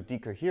 teeniest amount of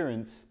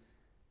decoherence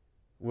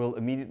will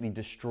immediately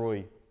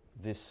destroy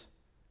this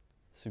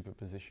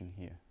superposition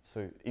here.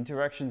 So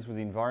interactions with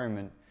the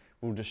environment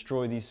will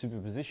destroy these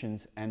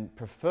superpositions and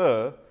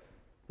prefer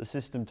the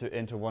system to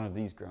enter one of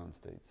these ground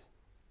states.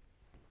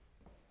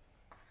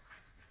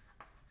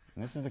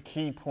 And this is a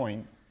key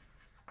point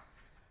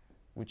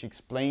which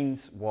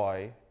explains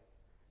why,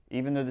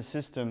 even though the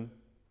system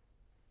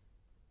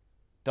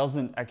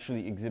doesn't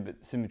actually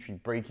exhibit symmetry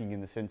breaking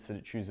in the sense that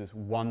it chooses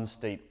one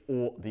state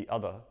or the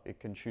other, it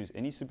can choose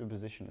any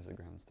superposition as a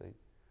ground state.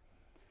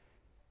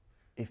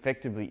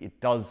 Effectively,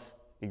 it does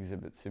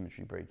exhibit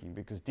symmetry breaking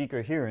because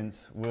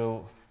decoherence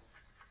will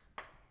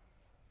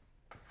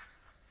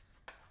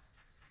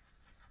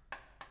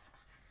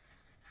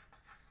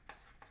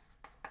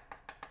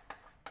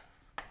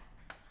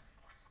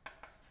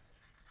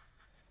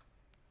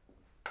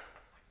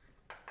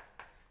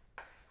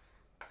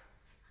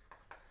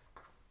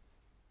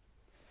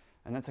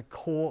and that's a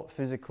core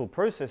physical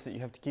process that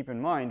you have to keep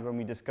in mind when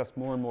we discuss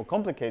more and more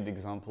complicated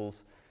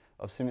examples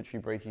of symmetry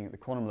breaking at the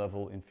quantum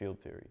level in field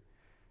theory.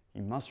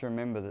 You must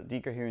remember that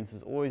decoherence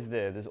is always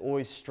there. There's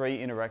always stray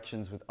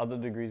interactions with other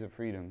degrees of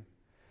freedom,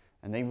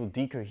 and they will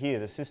decohere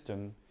the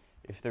system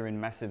if they're in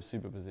massive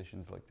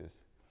superpositions like this.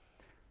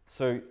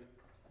 So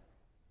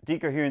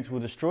decoherence will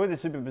destroy the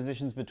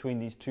superpositions between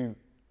these two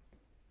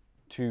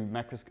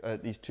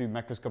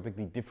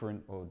macroscopically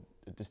different or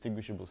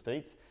distinguishable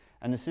states,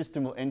 and the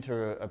system will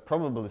enter a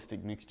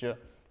probabilistic mixture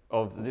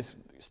of this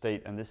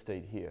state and this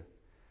state here.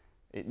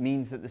 It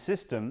means that the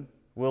system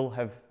will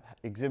have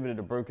exhibited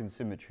a broken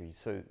symmetry.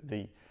 So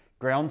the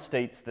ground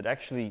states that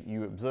actually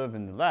you observe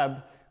in the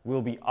lab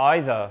will be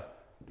either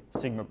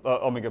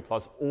omega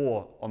plus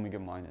or omega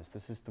minus.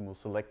 The system will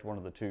select one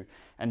of the two.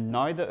 And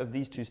neither of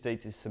these two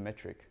states is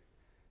symmetric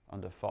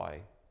under phi.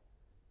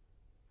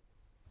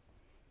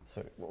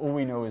 So all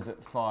we know is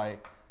that phi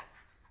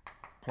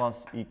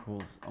plus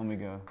equals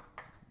omega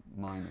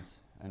minus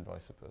and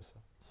vice versa.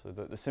 So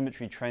that the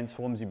symmetry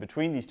transforms you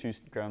between these two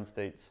ground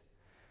states,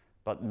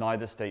 but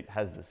neither state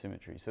has the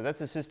symmetry. So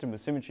that's a system with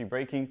symmetry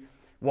breaking.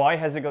 Why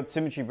has it got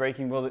symmetry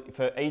breaking? Well,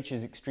 for H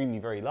is extremely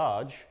very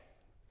large.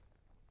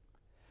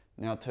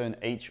 Now turn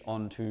H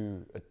on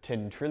to a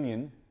 10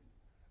 trillion,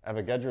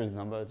 Avogadro's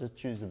number, just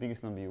choose the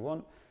biggest number you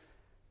want.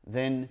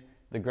 Then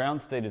the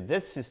ground state of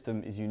this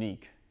system is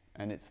unique,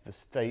 and it's the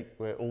state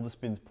where all the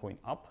spins point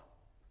up,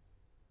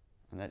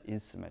 and that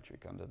is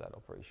symmetric under that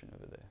operation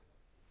over there.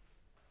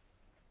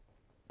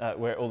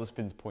 Where all the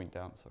spins point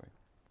down, sorry.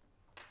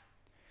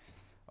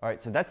 All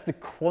right, so that's the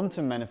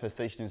quantum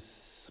manifestation of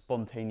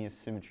spontaneous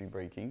symmetry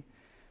breaking.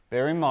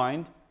 Bear in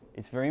mind,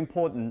 it's very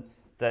important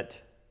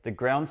that the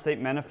ground state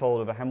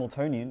manifold of a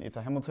Hamiltonian, if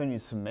the Hamiltonian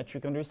is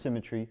symmetric under a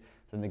symmetry,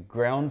 then the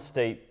ground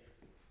state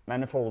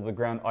manifold of the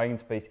ground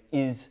eigenspace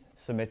is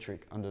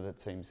symmetric under that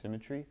same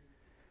symmetry.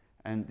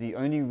 And the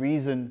only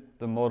reason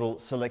the model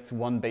selects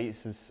one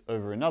basis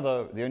over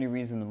another, the only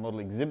reason the model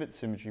exhibits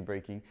symmetry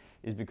breaking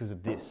is because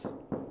of this.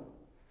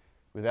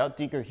 Without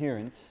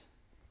decoherence,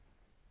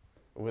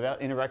 or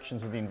without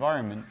interactions with the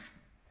environment,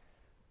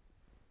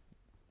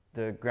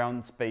 the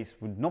ground space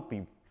would not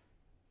be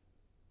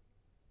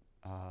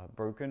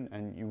broken,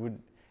 and you would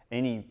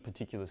any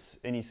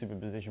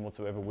superposition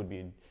whatsoever would be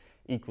an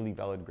equally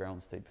valid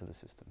ground state for the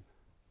system.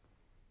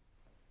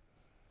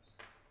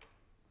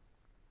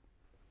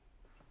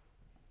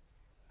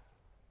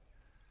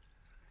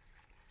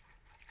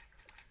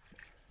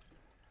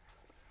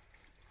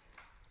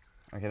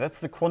 Okay, that's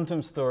the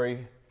quantum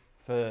story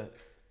for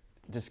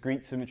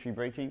discrete symmetry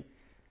breaking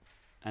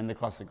and the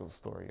classical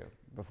story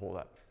before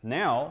that.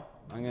 Now,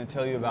 I'm going to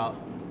tell you about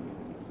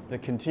the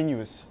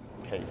continuous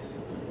case.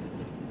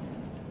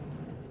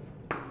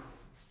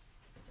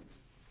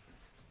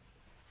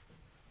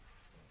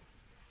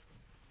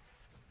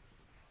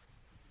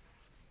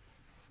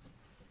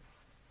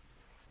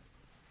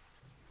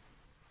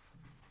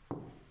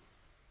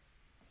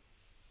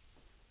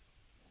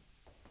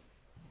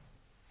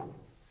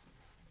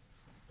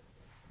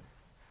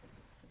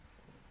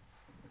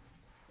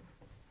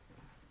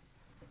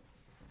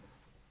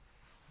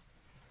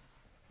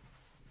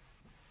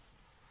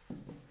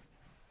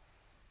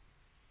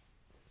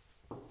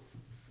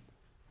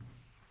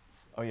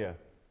 Oh yeah,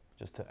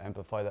 just to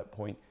amplify that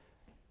point,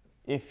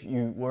 if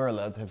you were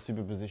allowed to have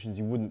superpositions,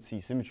 you wouldn't see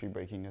symmetry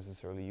breaking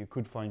necessarily. You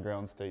could find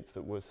ground states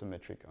that were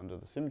symmetric under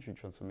the symmetry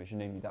transformation,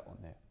 namely that one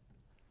there.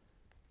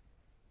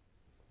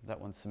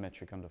 That one's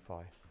symmetric under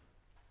phi.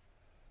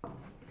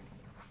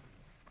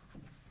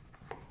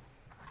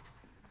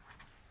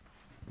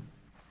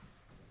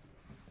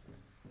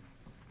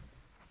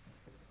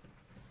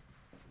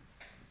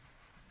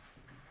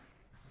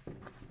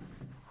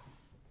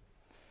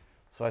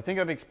 So I think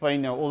I've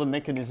explained now all the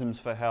mechanisms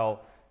for how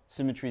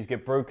symmetries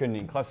get broken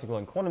in classical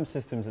and quantum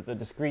systems at the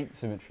discrete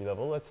symmetry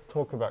level. Let's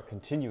talk about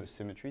continuous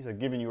symmetries. I've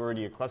given you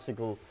already a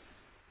classical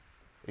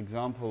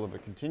example of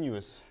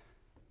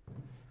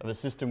a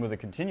system with a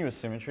continuous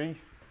symmetry,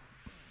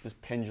 this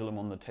pendulum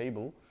on the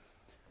table.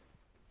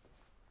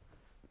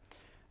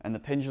 And the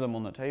pendulum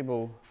on the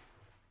table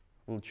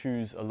will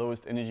choose a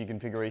lowest energy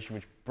configuration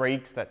which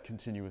breaks that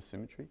continuous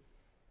symmetry.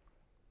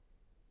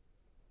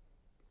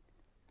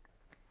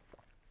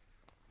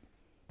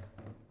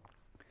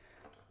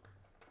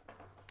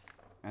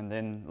 And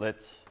then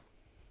let's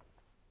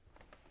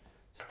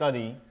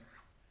study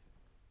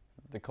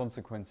the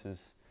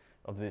consequences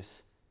of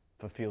this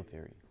for field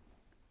theory.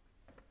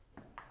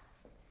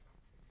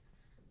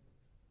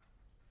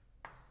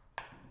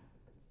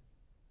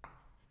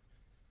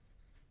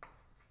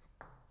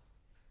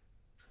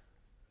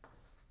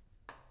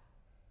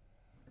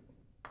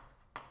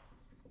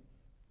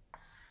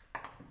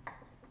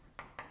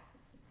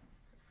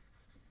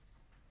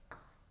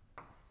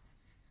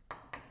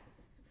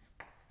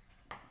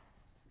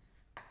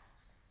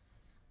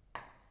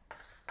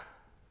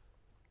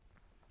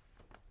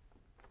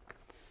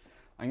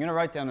 I'm going to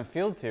write down a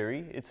field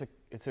theory.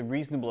 It's a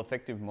reasonable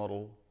effective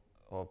model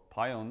of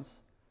pions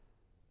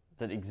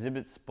that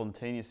exhibits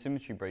spontaneous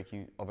symmetry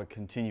breaking of a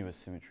continuous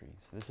symmetry.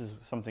 So this is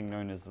something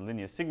known as the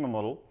linear sigma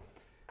model.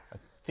 I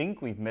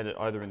think we've met it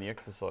either in the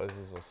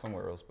exercises or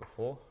somewhere else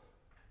before.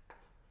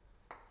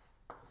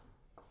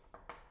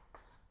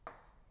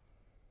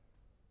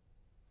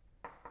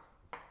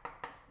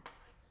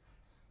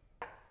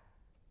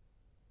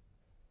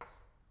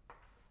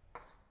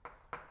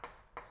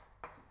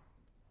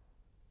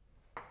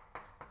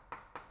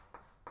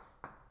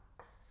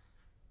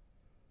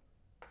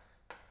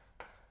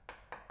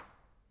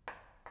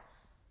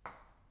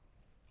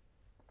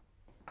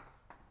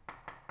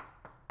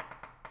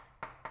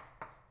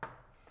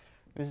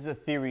 This is a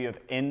theory of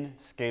n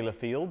scalar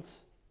fields,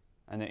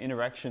 and the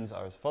interactions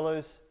are as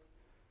follows.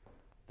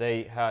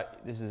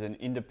 This is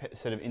a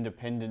set of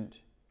independent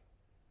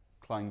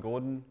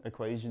Klein-Gordon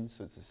equations,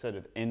 so it's a set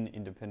of n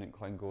independent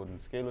Klein-Gordon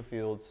scalar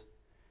fields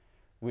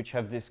which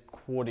have this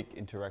quartic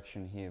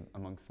interaction here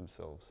amongst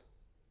themselves.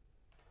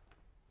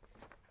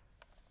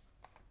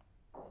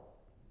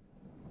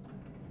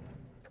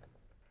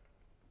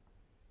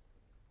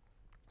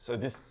 So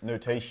this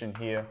notation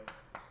here,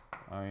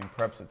 I mean,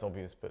 perhaps it's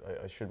obvious, but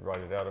I should write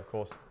it out, of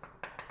course.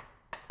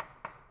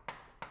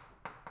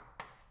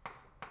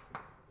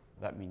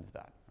 That means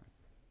that.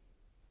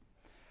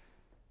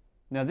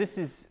 Now, this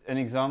is an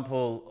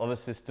example of a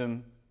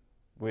system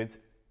with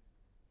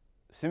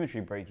symmetry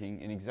breaking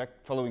in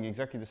following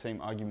exactly the same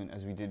argument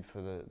as we did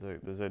for the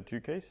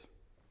Z2 case.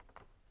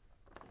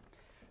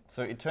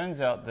 So it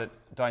turns out that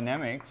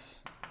dynamics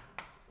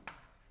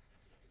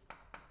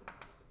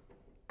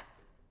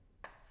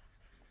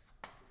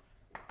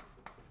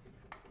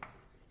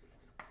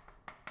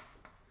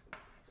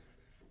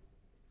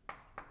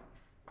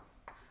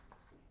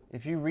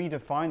if you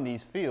redefine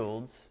these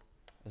fields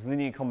as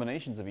linear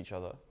combinations of each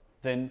other,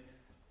 then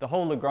the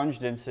whole Lagrange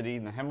density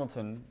and the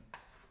Hamilton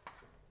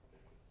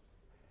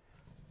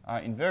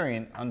are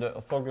invariant under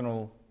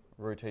orthogonal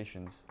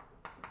rotations,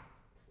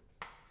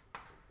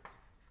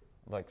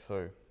 like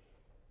so.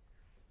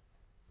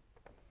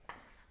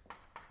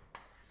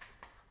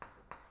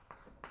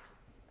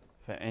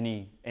 For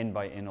any n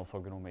by n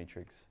orthogonal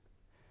matrix.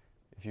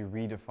 If you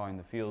redefine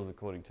the fields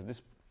according to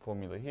this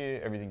formula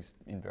here, everything's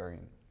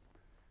invariant.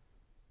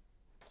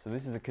 So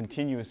this is a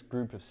continuous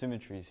group of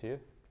symmetries here.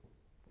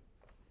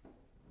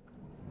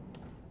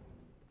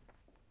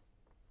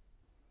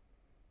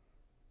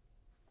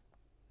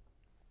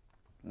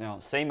 Now,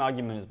 same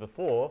argument as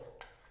before.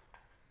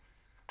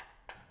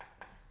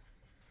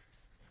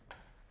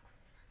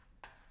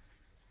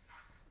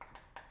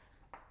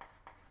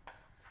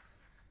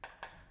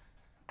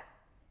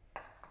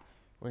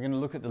 We're going to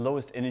look at the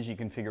lowest energy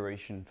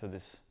configuration for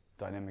this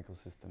dynamical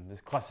system,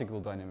 this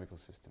classical dynamical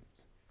system.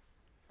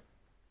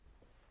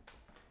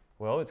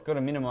 Well, it's got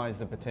to minimize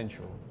the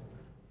potential.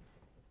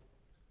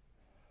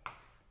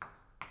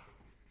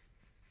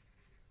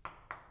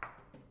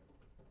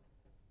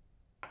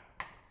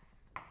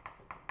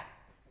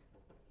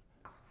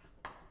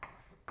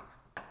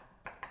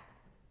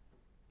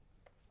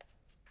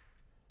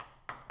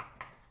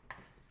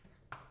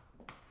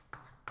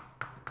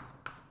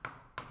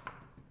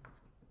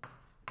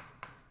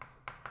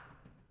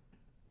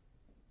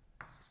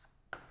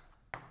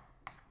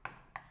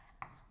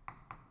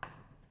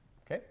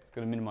 Okay, it's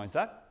going to minimize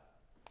that.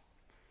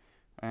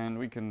 And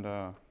we can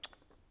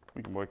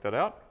work that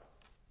out.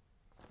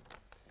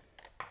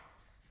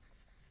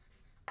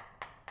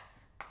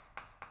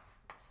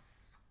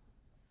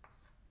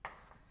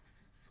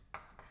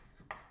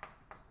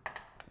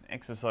 It's an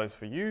exercise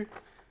for you.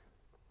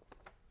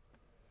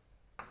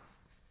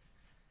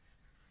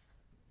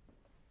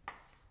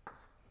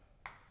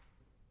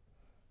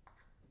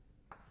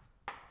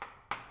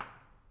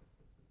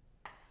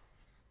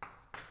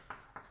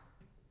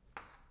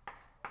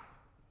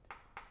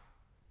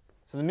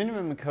 So the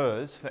minimum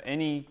occurs for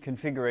any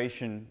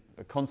configuration,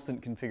 a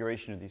constant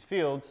configuration of these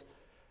fields,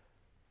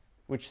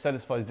 which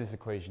satisfies this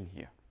equation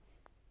here.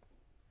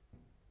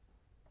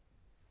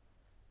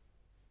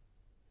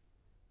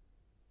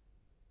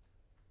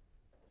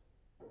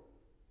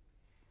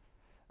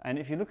 And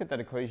if you look at that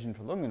equation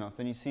for long enough,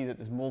 then you see that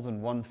there's more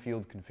than one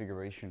field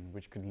configuration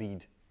which could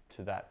lead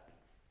to that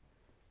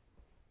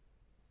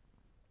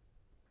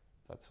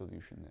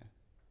solution there.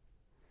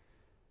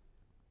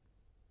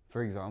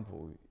 For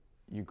example,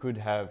 you could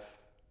have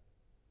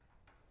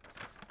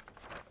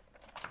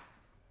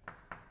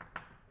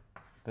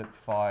that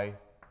phi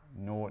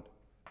naught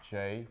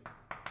j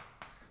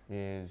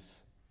is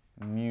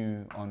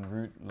mu on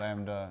root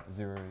lambda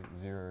 0,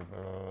 0,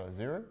 blah, blah, blah,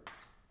 0.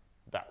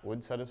 That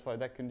would satisfy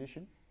that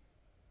condition.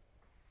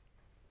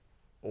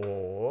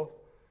 Or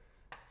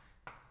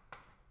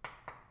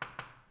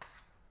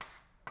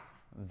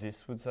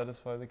this would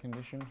satisfy the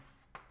condition,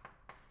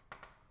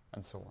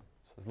 and so on.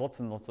 So there's lots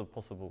and lots of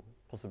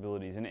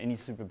possibilities, and any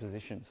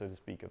superposition, so to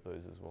speak, of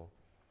those as well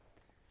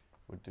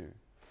would do.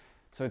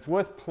 So it's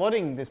worth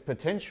plotting this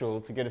potential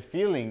to get a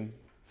feeling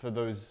for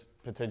those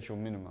potential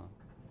minima.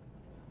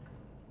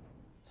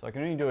 So I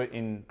can only do it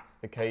in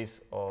the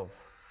case of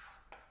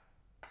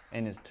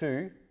n is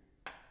 2.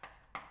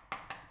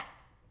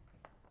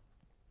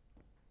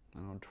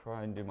 And I'll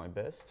try and do my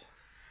best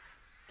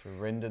to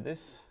render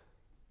this.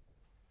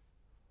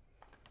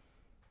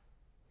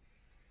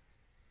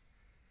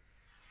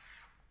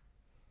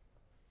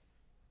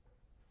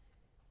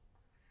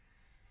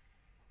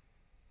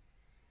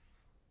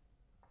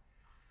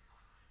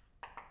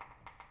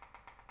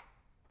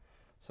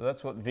 So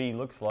that's what V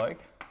looks like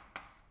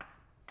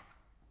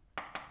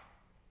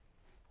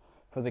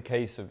for the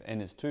case of n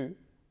is 2.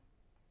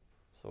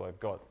 So I've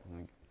got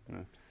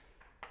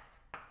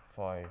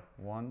phi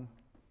 1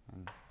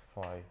 and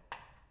phi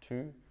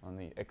 2 on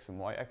the x and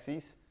y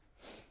axes.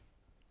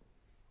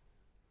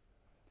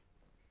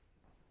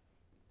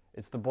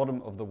 It's the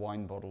bottom of the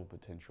wine bottle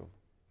potential.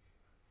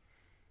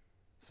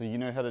 So you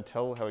know how to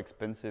tell how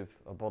expensive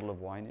a bottle of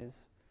wine is?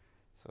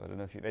 So I don't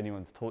know if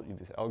anyone's taught you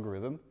this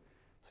algorithm.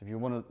 So if you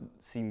want to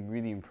seem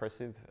really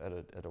impressive at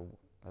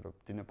a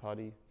dinner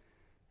party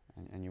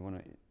and you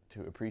want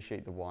to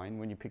appreciate the wine,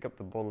 when you pick up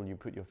the bottle, you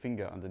put your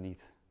finger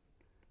underneath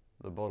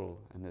the bottle,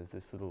 and there's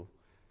this little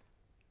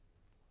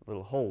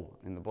hole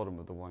in the bottom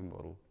of the wine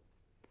bottle.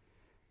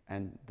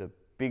 And the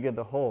bigger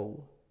the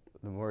hole,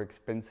 the more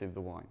expensive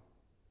the wine.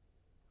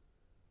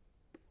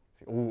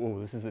 So, oh,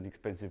 this is an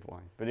expensive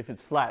wine. But if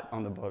it's flat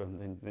on the bottom,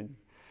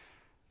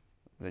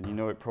 then you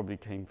know it probably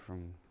came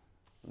from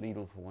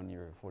Lidl for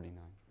 €1.49.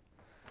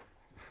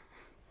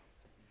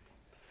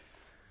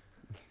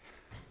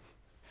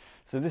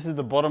 So this is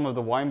the bottom of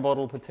the wine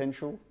bottle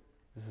potential.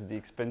 This is the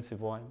expensive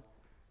wine,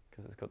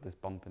 because it's got this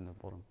bump in the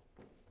bottom.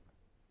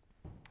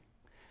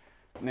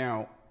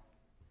 Now,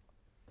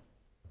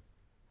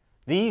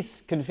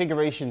 these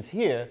configurations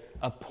here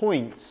are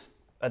points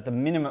at the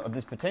minimum of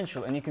this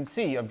potential, and you can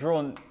see I've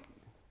drawn,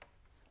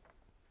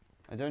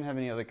 I don't have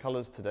any other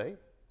colors today,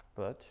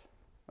 but,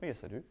 oh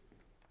yes I do.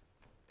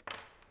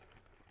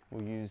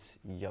 We'll use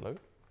yellow.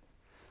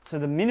 So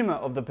the minima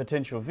of the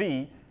potential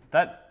V,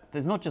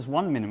 there's not just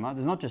one minima,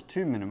 there's not just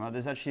two minima,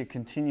 there's actually a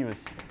continuous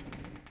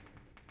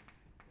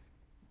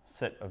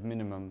set of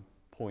minimum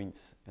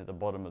points at the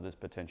bottom of this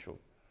potential.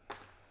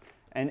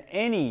 And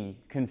any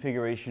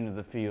configuration of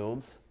the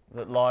fields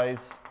that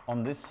lies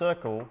on this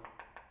circle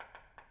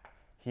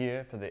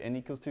here for the n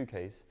equals 2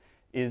 case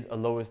is a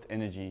lowest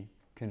energy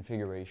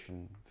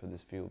configuration for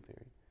this field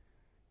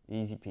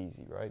theory. Easy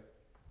peasy, right?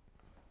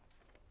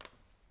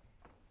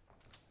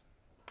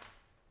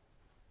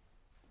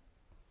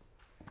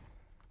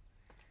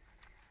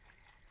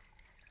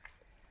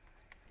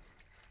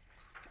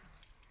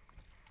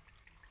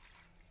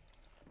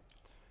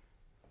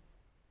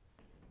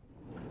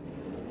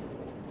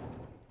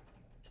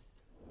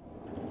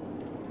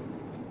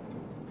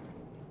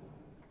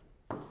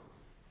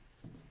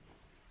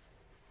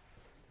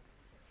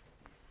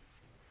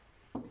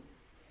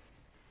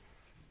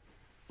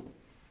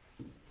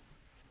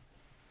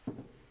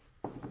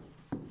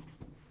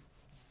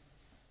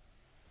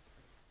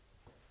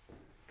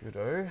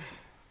 Good-o.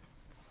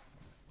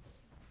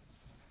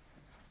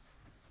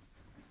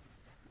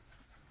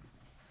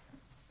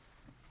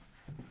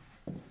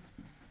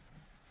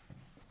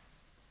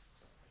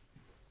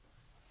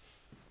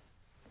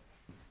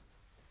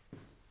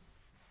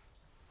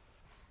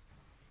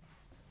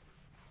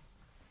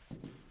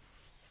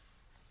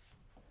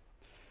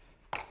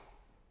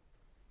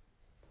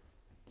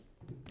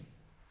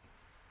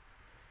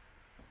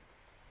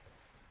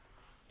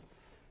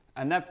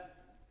 And that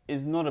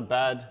is not a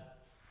bad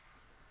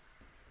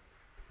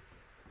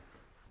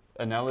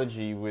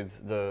analogy with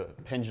the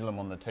pendulum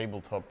on the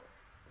tabletop.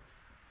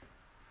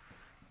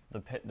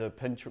 The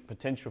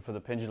potential for the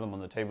pendulum on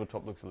the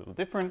tabletop looks a little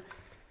different,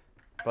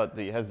 but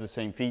it has the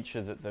same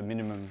feature that the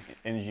minimum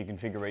energy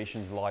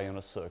configurations lie on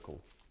a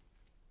circle.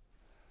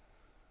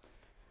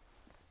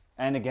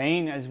 And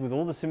again, as with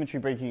all the symmetry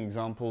breaking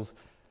examples,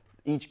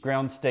 each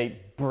ground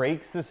state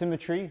breaks the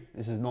symmetry.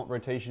 This is not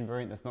rotation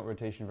invariant, that's not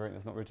rotation invariant,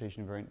 that's not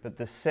rotation invariant. But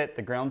the set,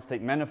 the ground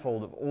state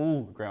manifold of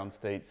all ground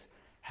states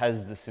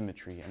has the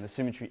symmetry, and the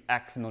symmetry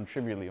acts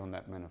non-trivially on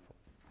that manifold.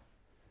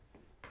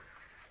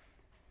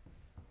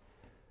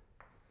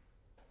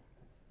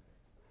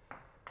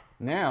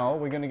 Now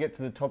we're going to get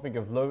to the topic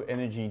of low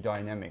energy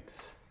dynamics.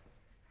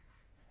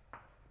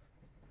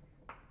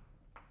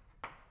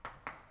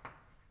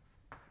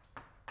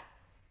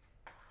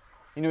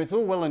 You know, it's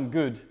all well and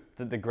good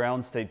that the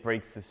ground state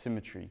breaks the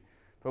symmetry,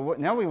 but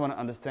now we want to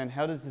understand,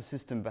 how does the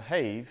system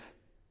behave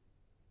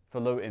for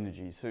low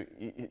energy? So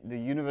the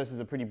universe is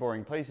a pretty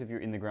boring place if you're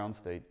in the ground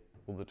state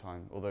all the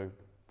time, although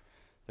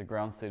the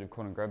ground state of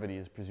quantum gravity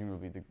is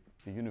presumably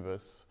the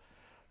universe.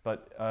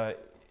 But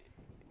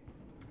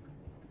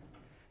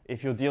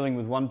if you're dealing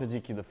with one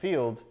particular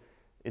field,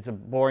 it's a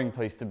boring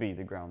place to be,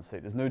 the ground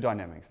state. There's no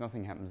dynamics,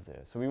 nothing happens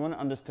there. So we want to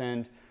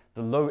understand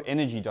the low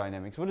energy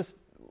dynamics.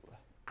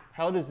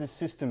 How does this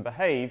system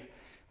behave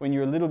when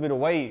you're a little bit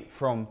away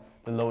from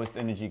the lowest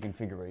energy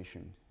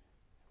configuration?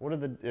 What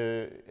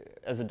are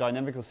as a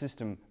dynamical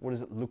system, what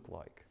does it look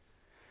like?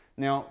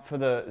 Now, for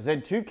the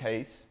Z2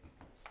 case,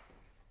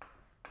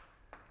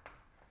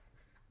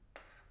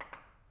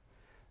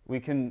 we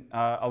can,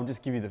 I'll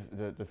just give you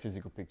the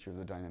physical picture of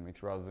the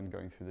dynamics rather than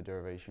going through the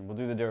derivation. We'll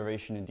do the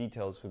derivation in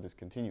details for this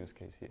continuous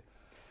case here.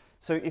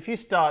 So if you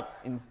start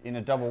in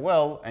a double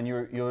well and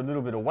you're a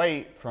little bit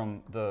away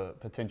from the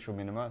potential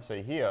minima,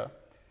 say here,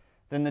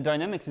 then the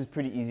dynamics is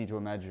pretty easy to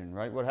imagine,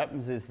 right? What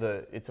happens is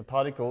that it's a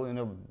particle in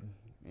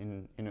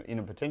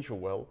a potential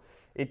well.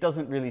 It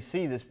doesn't really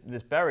see this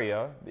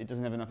barrier. It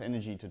doesn't have enough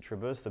energy to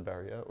traverse the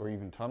barrier or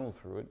even tunnel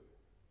through it.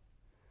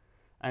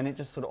 And it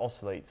just sort of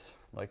oscillates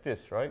like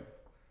this, right?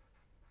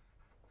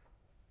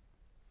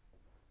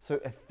 So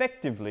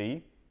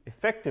effectively,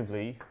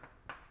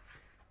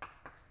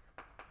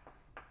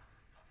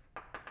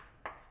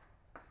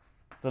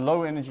 the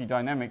low energy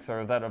dynamics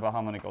are that of a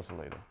harmonic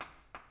oscillator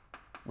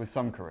with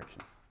some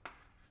corrections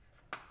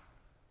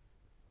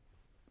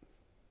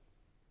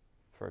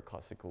for a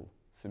classical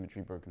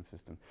symmetry broken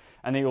system.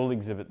 And they all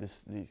exhibit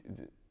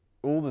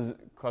all the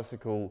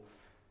classical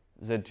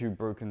Z2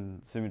 broken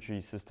symmetry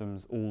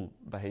systems all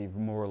behave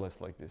more or less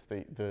like this.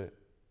 The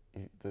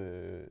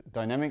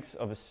dynamics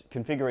of a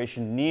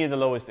configuration near the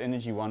lowest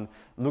energy one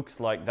looks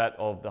like that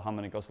of the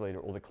harmonic oscillator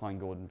or the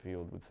Klein-Gordon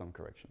field with some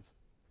corrections.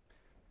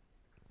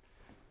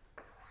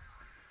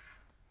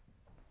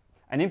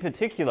 And in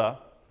particular,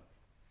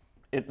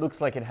 it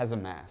looks like it has a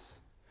mass,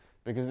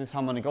 because this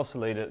harmonic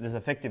oscillator, this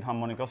effective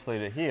harmonic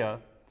oscillator here,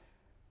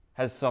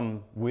 has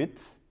some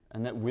width,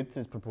 and that width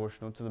is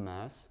proportional to the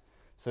mass.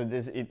 So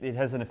it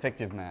has an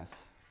effective mass.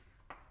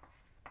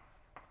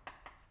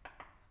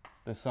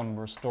 There's some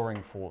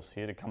restoring force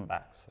here to come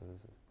back. So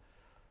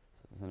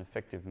there's an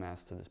effective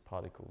mass to this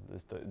particle,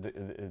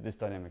 this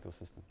dynamical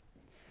system.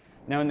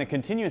 Now in the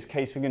continuous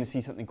case, we're going to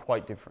see something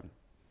quite different.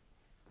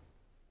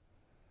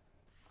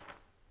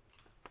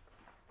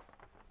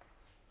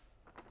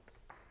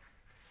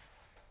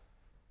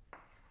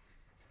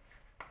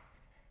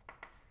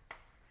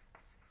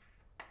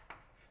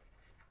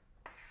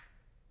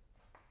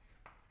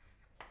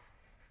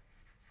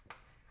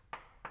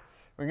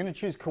 We're going to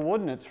choose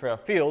coordinates for our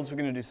fields. We're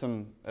going to do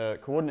some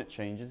coordinate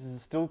changes. This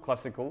is still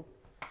classical.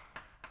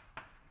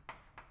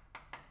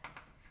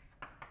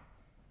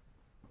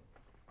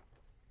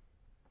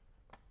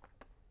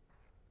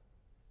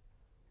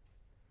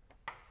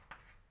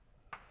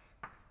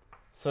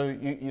 So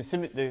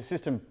the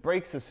system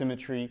breaks the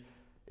symmetry.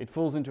 It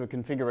falls into a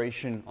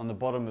configuration on the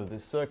bottom of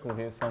this circle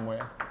here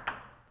somewhere.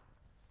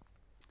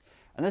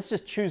 And let's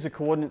just choose a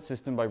coordinate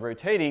system by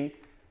rotating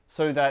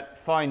so that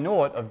phi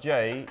naught of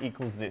j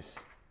equals this.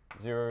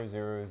 0,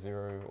 0,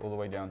 0, all the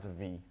way down to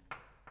v.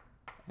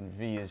 And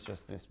v is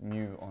just this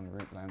mu on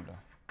root lambda.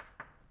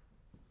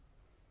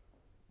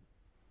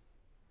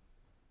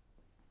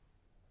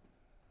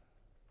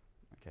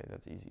 Okay,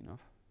 that's easy enough.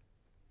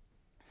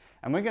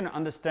 And we're going to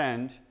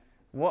understand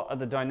what are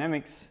the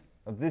dynamics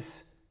of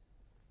this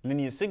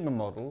linear sigma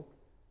model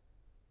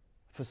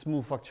for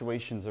small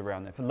fluctuations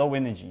around there, for low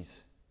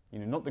energies. You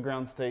know, not the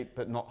ground state,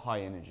 but not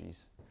high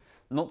energies.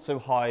 Not so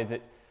high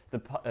that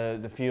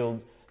the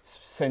field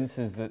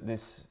senses that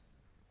this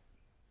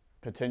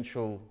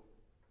potential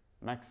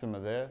maxima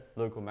there,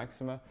 local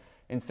maxima.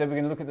 Instead, we're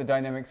going to look at the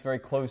dynamics very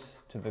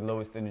close to the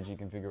lowest energy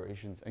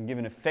configurations and give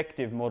an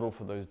effective model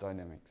for those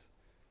dynamics.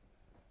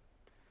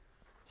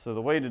 So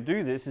the way to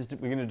do this is we're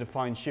going to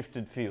define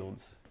shifted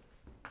fields.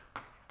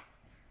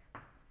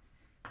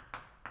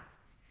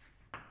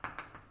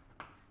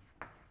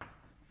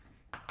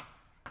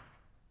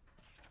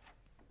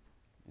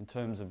 In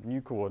terms of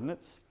new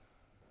coordinates.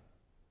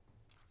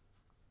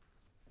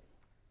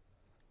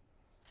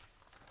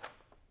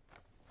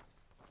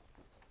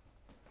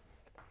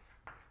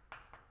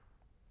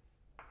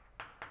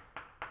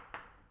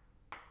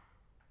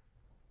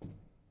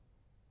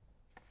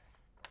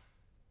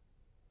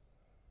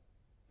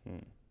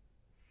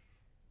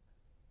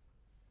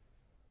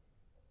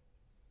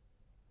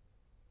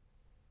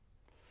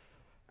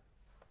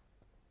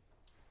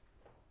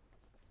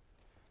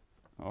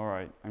 All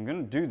right, I'm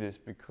going to do this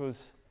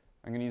because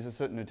I'm going to use a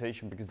certain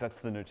notation because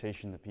that's the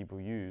notation that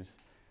people use,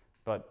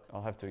 but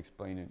I'll have to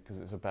explain it because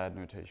it's a bad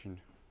notation.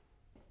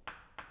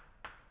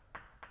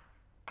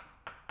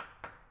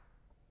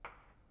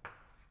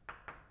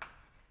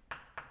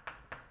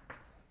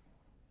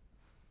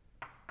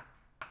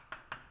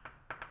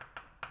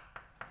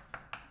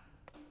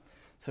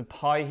 So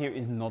pi here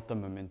is not the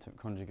momentum,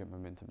 conjugate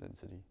momentum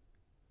density.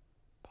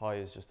 Pi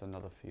is just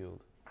another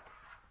field.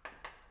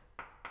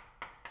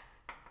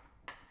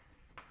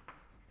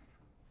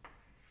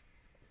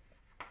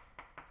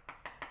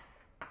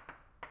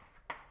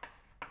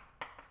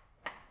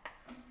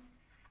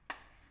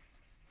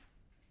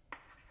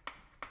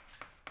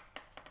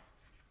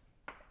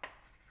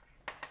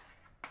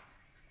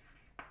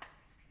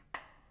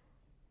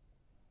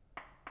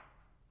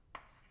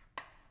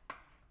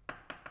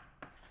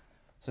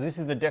 So this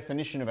is the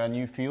definition of our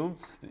new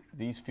fields,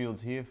 these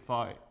fields here,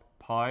 phi,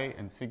 pi,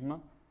 and sigma,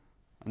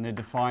 and they're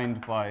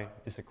defined by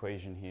this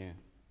equation here.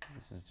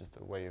 This is just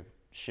a way of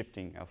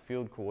shifting our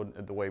field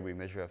coordinate, the way we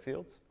measure our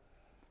fields.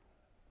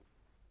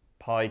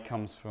 Pi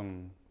comes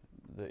from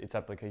its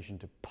application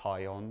to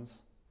pions.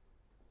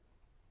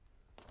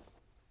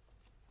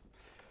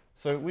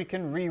 So we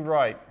can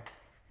rewrite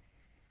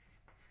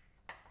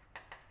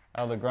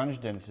our Lagrange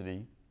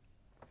density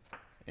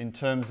in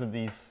terms of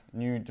these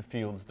new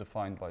fields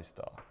defined by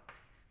star.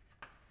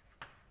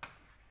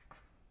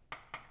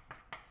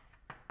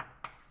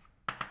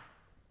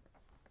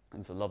 And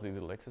it's a lovely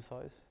little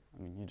exercise.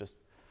 I mean, you just,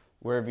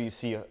 wherever you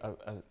see a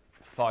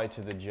phi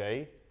to the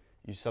j,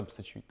 you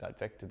substitute that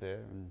vector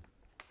there and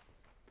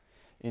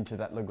into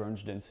that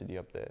Lagrange density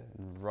up there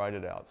and write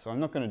it out. So I'm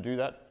not going to do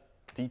that.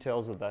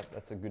 Details of that,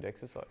 that's a good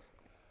exercise.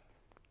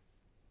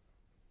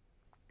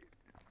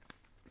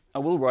 I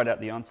will write out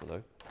the answer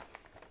though.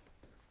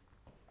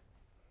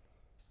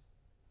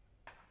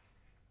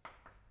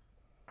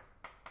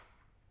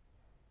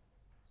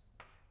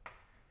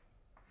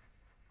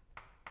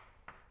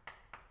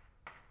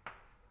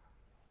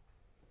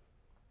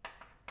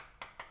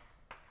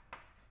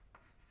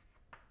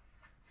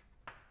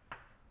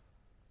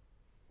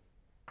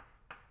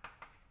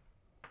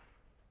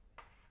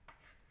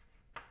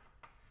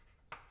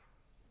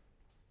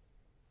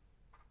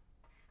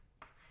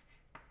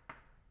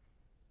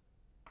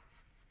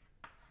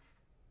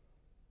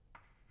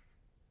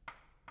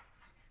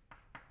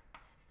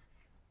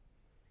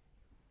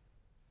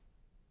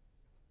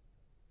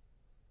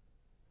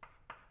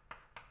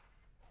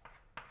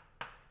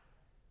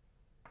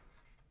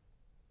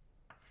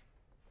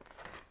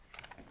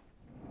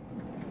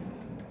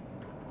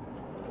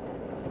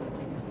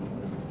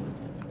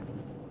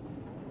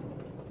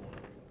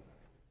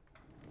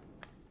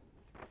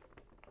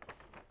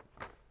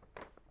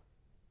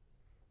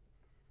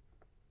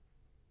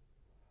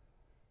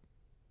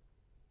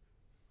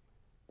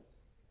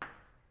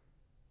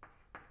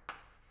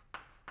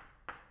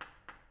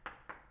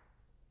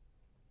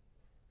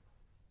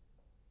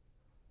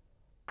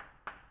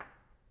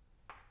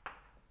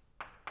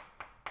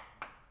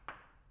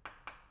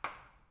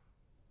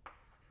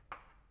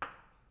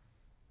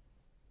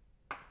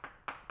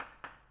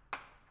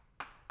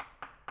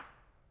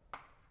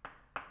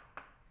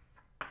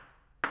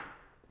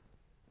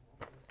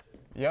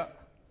 Yeah.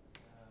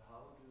 How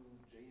do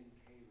J and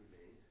K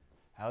relate?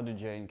 How do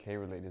J and K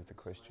relate is the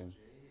question.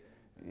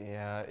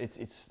 Yeah,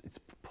 it's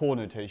poor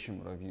notation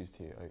what I've used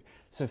here.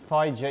 So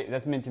phi j,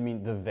 that's meant to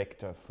mean the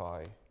vector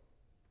phi.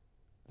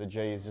 The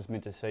j is just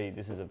meant to say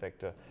this is a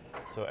vector.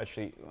 So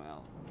actually,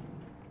 well,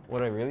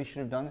 what I really should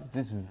have done is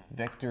this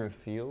vector of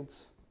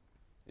fields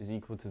is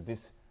equal to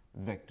this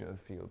vector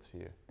of fields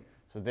here.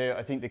 So there,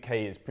 I think the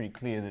k is pretty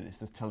clear that it's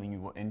just telling you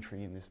what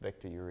entry in this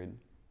vector you're in.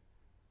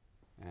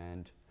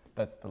 And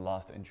that's the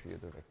last entry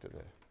of the vector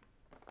there.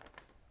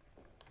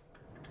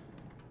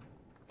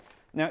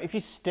 Now, if you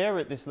stare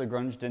at this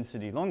Lagrange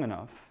density long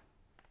enough,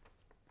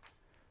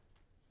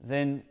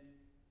 then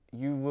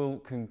you will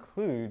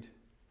conclude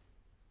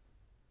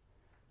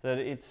that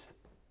it's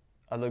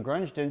a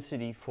Lagrange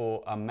density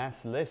for a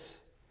massless,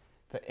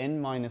 for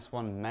n-1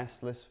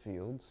 massless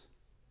fields.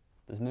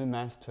 There's no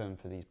mass term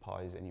for these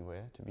pi's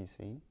anywhere to be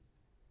seen.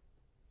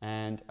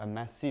 And a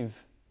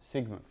massive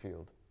sigma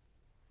field.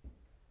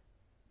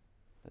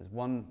 There's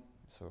one,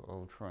 so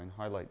I'll try and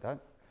highlight that.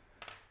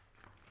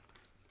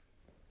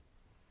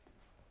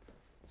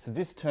 So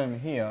this term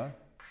here,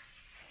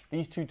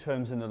 these two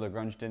terms in the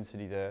Lagrange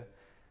density there,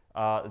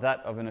 are that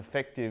of an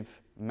effective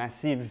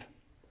massive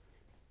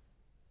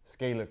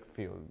scalar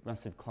field,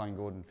 massive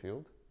Klein-Gordon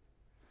field.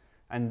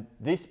 And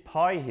this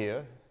pi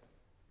here,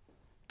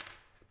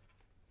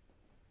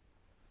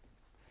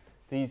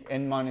 these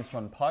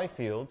n-1 pi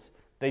fields,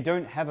 they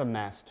don't have a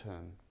mass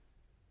term.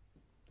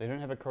 They don't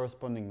have a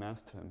corresponding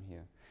mass term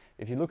here.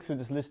 If you look through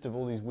this list of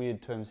all these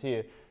weird terms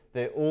here,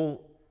 they're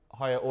all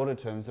higher order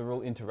terms, they're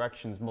all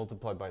interactions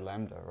multiplied by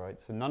lambda, right?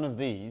 So none of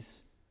these,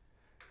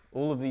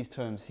 all of these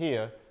terms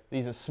here,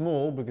 these are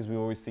small because we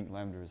always think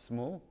lambda is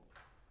small,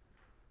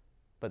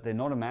 but they're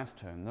not a mass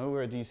term.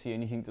 Nowhere do you see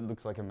anything that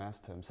looks like a mass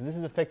term. So this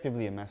is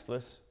effectively a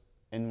massless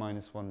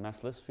n-1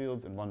 massless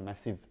fields and one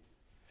massive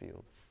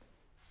field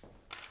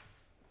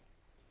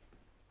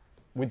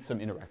with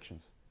some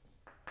interactions.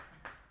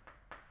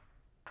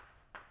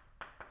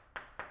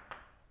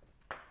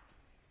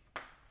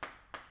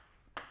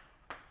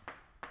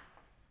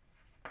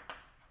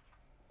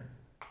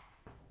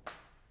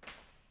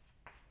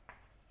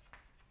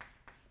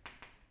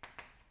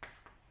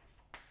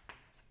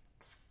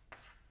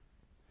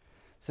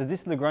 So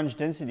this Lagrange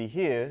density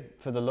here,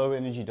 for the low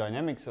energy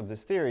dynamics of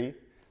this theory,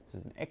 this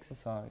is an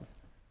exercise.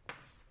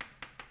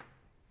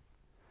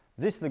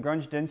 This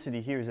Lagrange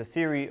density here is a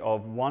theory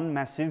of one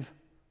massive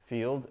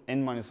field,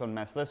 n-1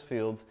 massless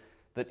fields,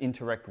 that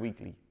interact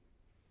weakly.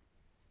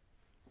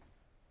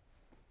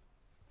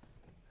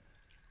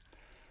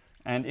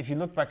 And if you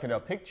look back at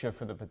our picture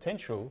for the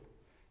potential,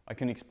 I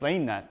can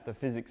explain that, the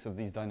physics of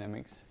these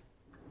dynamics,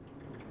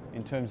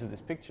 in terms of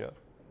this picture.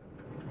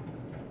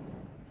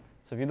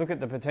 So if you look at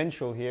the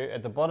potential here,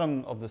 at the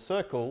bottom of the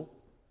circle,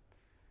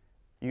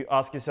 you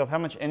ask yourself, how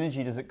much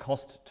energy does it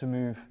cost to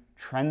move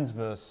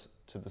transverse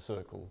to the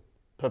circle,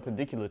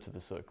 perpendicular to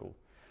the circle?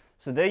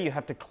 So there you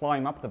have to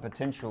climb up the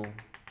potential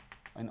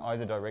in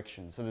either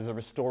direction. So there's a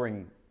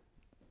restoring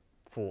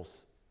force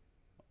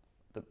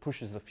that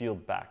pushes the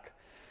field back.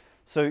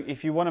 So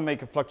if you want to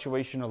make a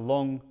fluctuation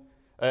along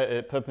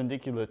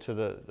perpendicular to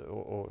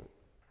the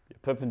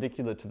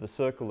perpendicular to the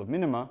circle of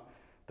minima,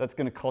 that's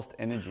going to cost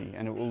energy,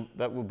 and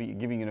that will be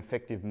giving an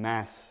effective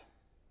mass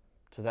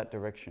to that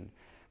direction.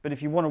 But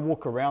if you want to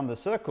walk around the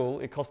circle,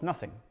 it costs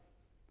nothing.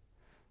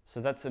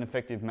 So that's an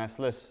effective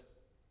massless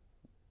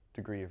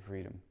degree of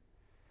freedom.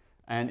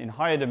 And in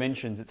higher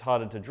dimensions, it's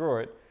harder to draw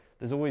it.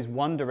 There's always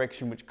one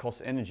direction which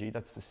costs energy.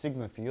 That's the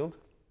sigma field.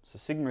 So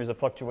sigma is a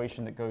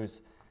fluctuation that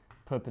goes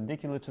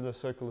perpendicular to the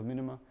circle of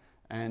minima.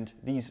 And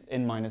these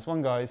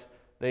n-1 guys,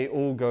 they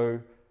all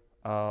go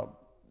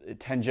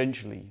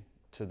tangentially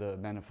to the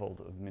manifold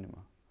of minima.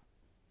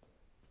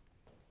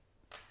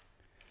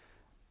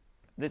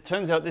 It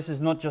turns out this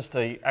is not just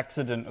an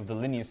accident of the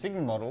linear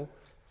sigma model.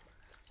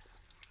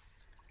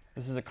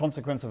 This is a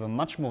consequence of a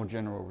much more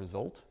general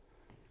result.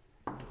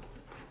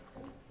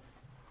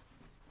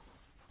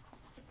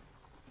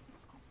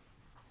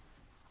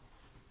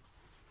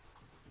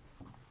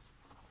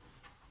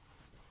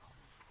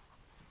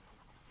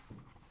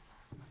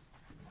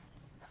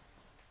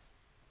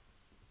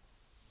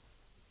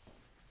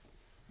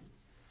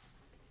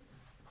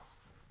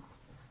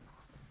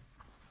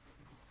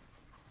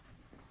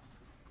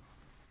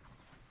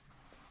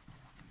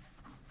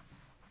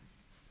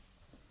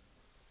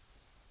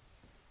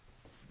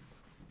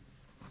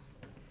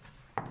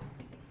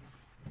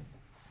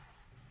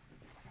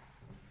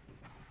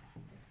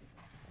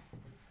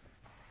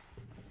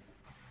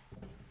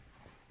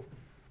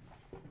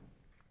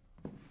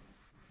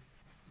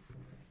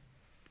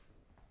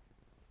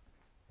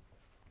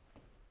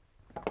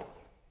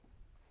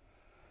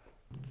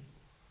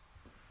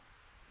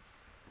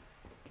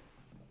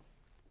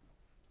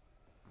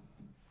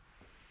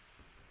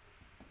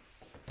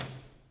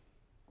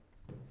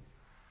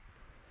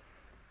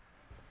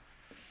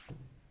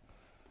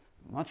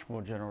 Much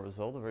more general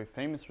result, a very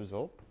famous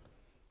result.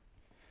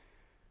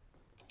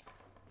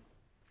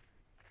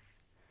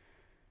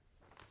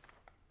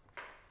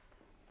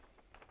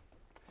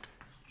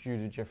 Due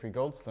to Jeffrey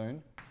Goldstone.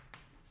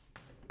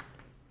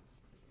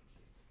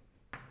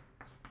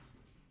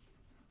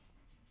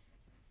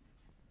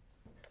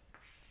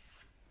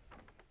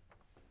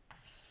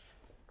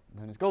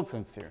 Known as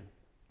Goldstone's theorem.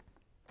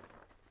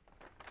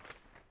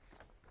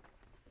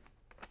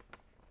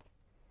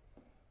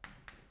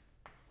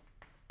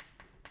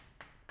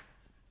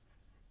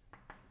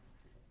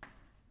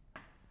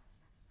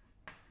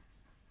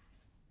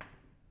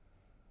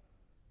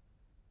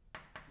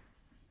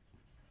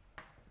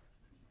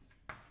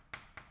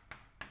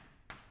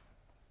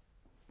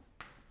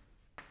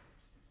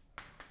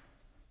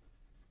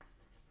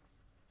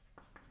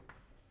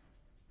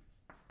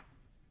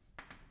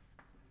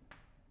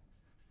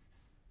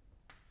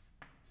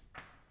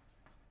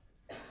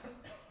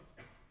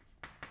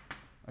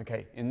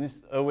 Okay, in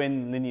this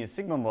ON linear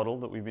sigma model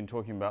that we've been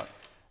talking about,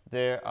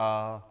 there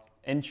are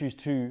n choose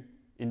 2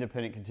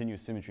 independent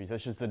continuous symmetries.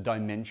 That's just the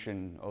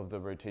dimension of the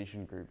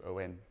rotation group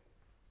ON.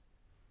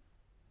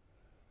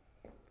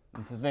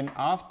 And so then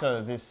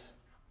after this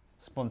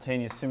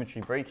spontaneous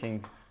symmetry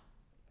breaking,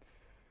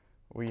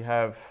 we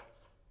have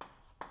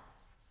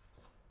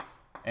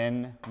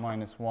n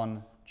minus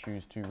 1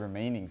 choose 2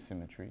 remaining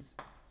symmetries.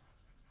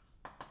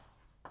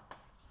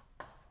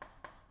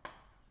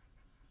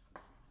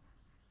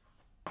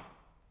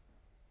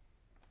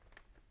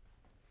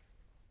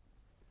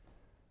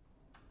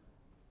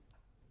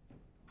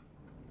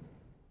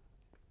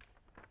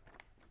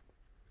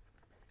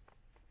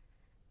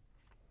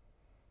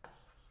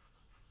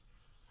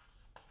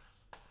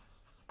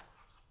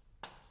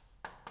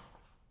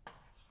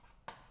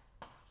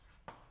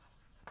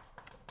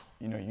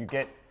 You know, you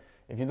get,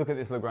 if you look at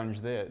this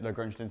Lagrange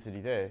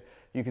density there,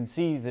 you can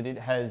see that it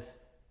has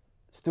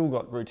still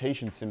got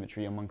rotation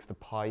symmetry amongst the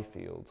pi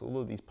fields. All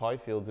of these pi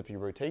fields, if you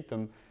rotate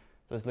them,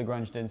 this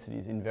Lagrange density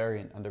is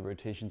invariant under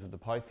rotations of the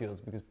pi fields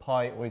because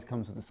pi always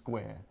comes with a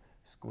square,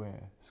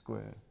 square,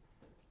 square.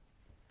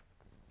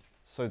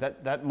 So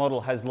that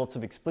model has lots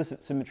of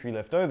explicit symmetry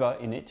left over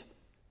in it,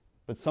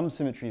 but some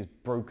symmetry is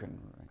broken.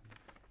 Right?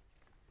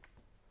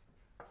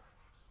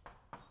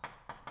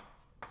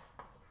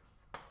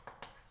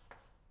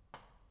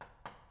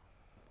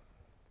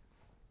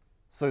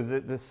 So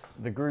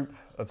the group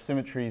of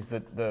symmetries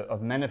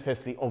of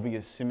manifestly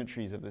obvious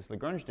symmetries of this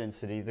Lagrange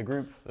density, the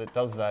group that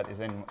does that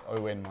is ON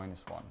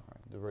minus 1,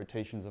 right? The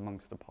rotations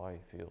amongst the pi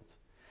fields.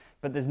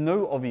 But there's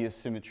no obvious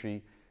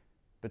symmetry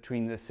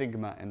between the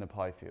sigma and the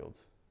pi fields.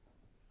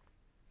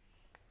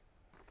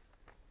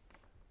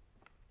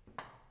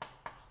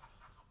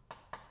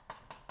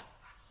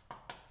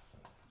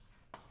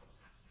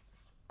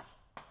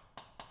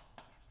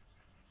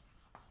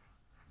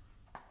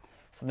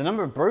 So the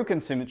number of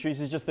broken symmetries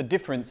is just the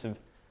difference of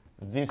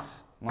this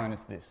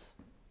minus this.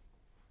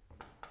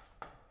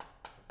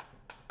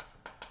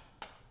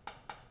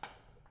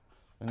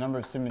 The number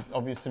of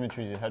obvious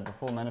symmetries you had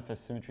before,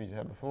 manifest symmetries you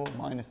had before,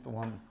 minus the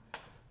one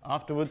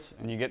afterwards,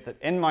 and you get that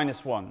n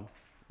minus 1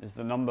 is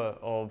the number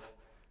of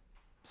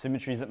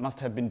symmetries that must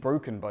have been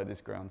broken by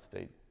this ground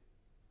state.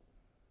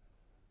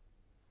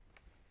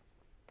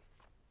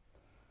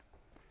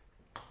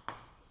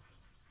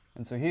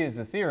 And so here's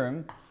the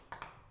theorem.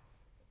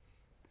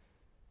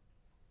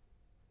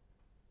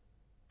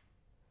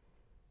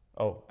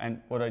 Oh,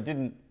 and what I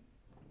didn't,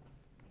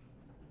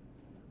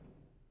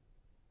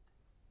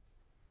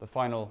 the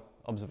final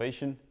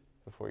observation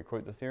before we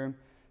quote the theorem,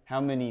 how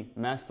many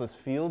massless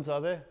fields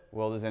are there?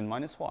 Well, there's n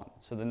minus 1.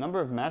 So the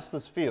number of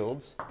massless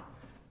fields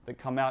that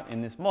come out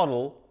in this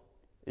model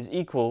is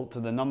equal to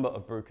the number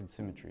of broken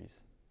symmetries.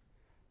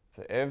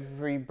 For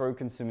every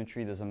broken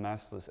symmetry, there's a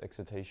massless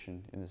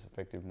excitation in this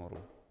effective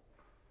model.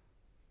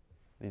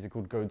 These are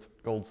called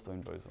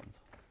Goldstone bosons.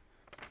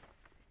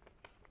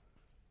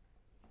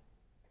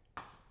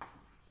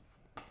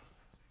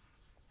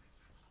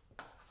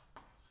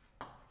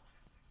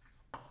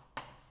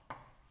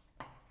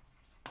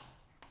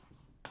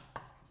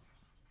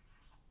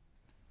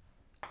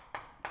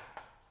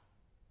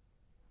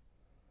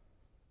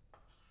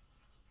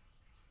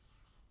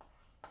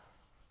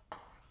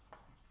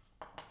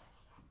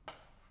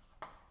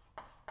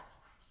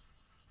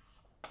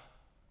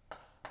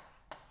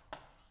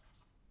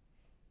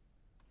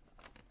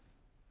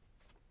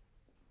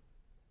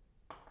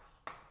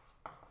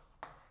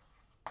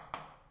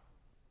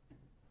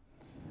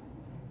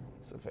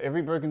 So for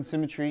every broken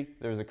symmetry,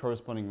 there is a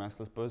corresponding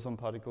massless boson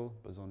particle,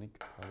 bosonic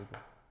particle.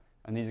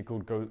 And these are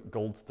called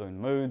Goldstone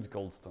modes,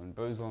 Goldstone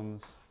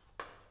bosons.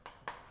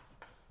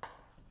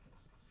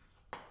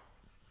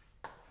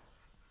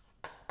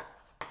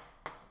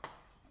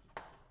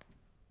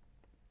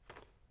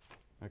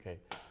 Okay,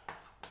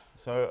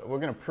 so we're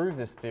going to prove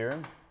this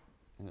theorem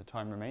in the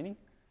time remaining.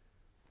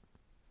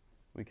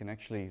 We can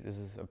actually, this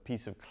is a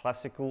piece of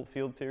classical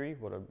field theory,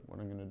 what I'm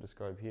going to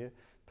describe here.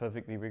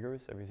 Perfectly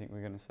rigorous, everything we're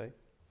going to say.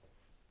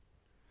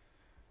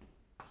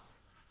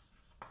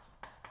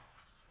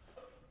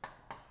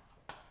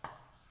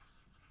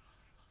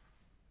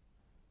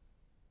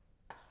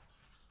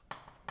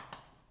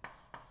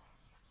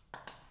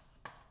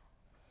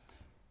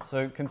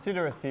 So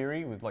consider a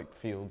theory with like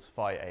fields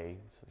phi A,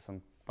 so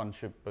some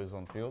bunch of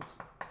boson fields.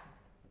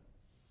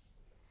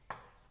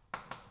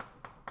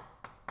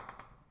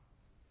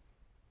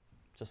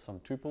 Just some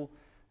tuple,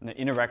 and they're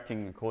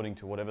interacting according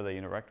to whatever they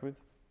interact with.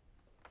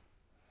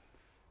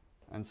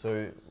 And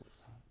so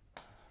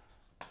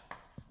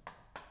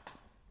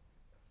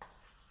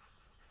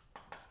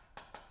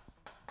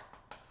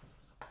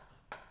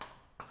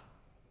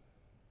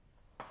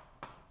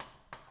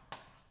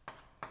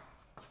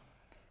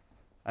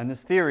and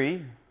this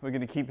theory, we're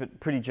going to keep it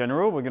pretty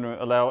general. We're going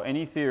to allow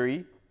any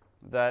theory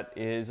that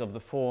is of the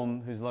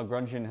form, whose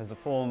Lagrangian has the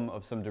form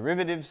of some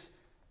derivatives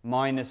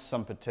minus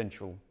some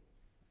potential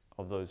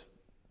of those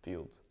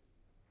fields.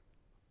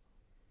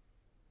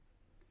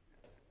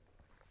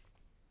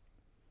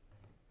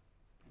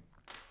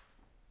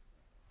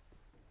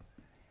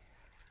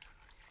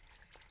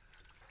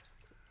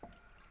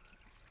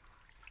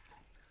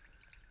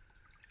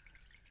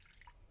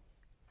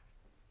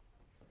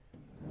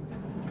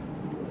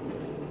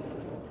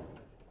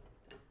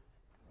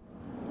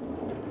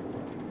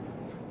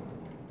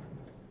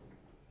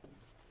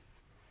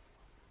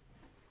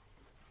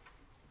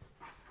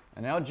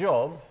 And our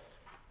job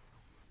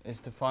is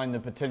to find the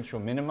potential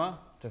minima,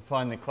 to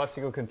find the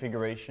classical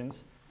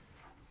configurations,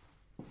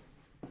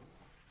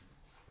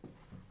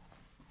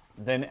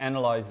 then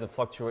analyze the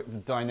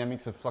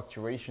dynamics of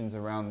fluctuations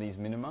around these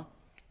minima,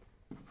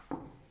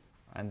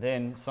 and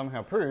then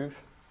somehow prove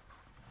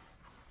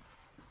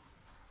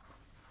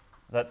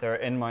that there are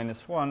n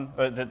minus 1,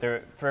 that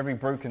there, for every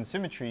broken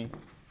symmetry,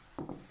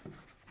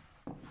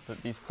 that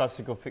these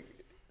classical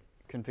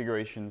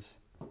configurations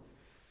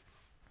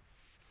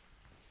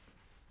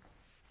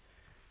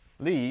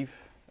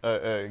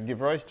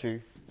give rise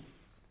to,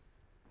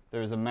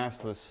 there is a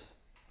massless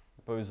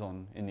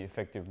boson in the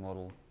effective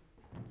model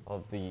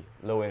of the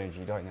low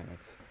energy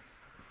dynamics.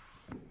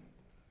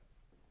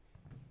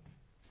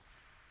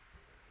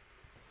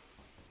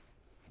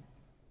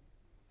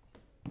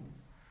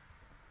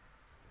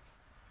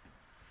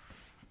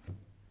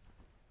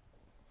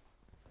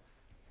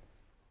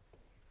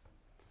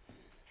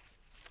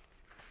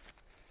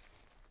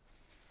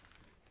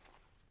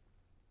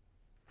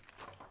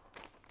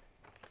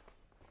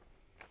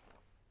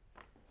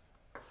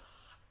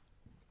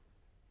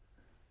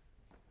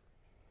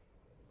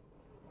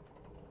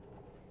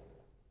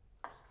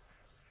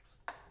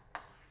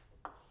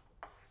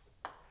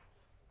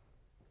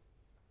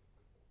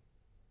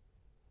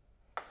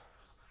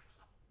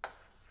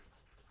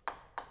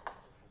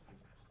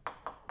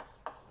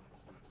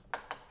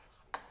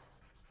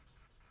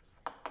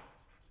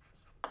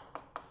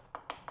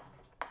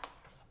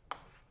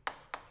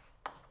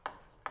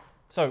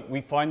 So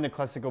we find the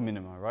classical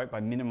minima, right,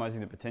 by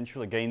minimizing the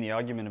potential. Again, the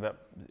argument about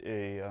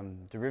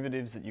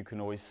derivatives, that you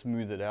can always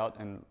smooth it out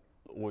and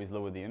always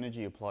lower the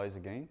energy, applies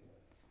again.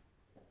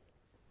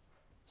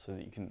 So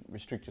that you can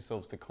restrict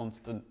yourselves to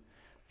constant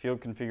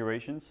field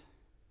configurations.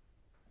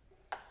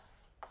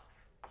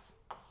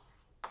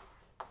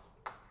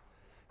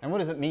 And what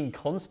does it mean,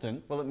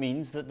 constant? Well, it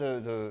means that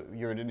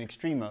you're at an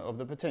extrema of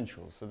the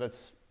potential. So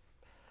that's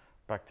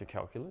back to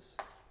calculus.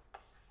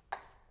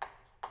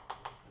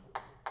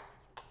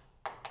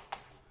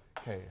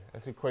 Okay,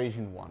 that's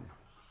equation 1.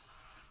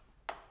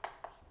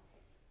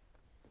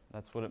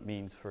 That's what it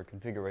means for a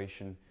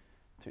configuration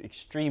to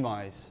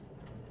extremize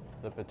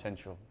the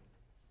potential.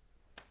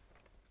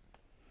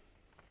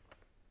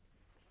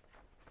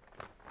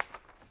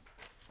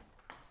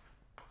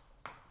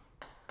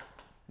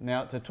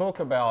 Now, to talk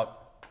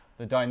about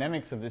the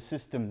dynamics of the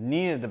system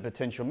near the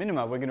potential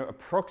minima, we're going to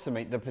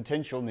approximate the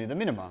potential near the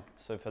minima.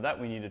 So for that,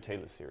 we need a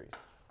Taylor series.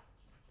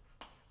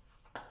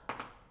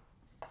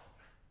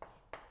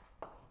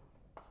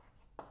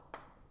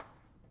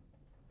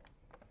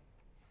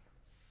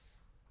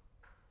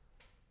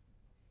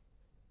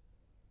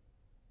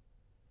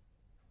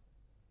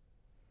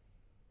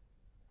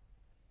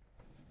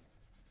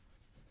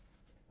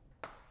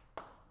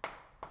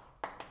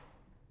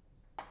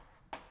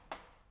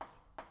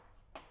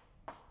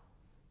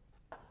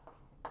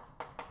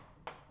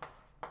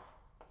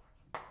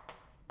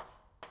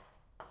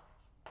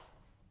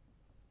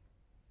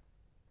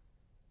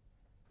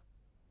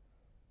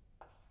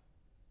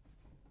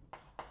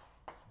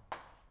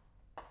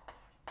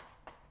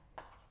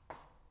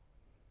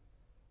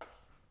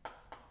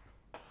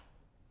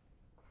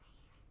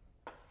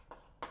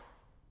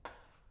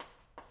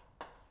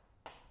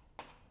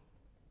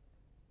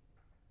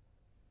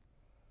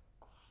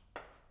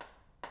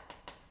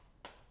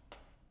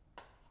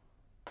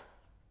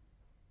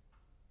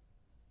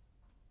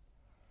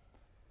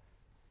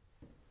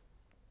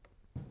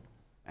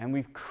 And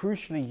we've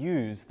crucially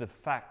used the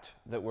fact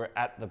that we're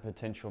at the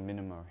potential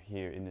minima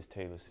here in this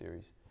Taylor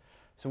series.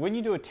 So when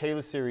you do a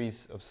Taylor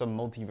series of some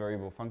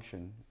multivariable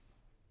function,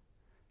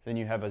 then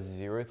you have a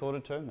 0th order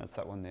term, that's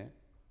that one there.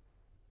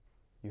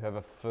 You have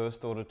a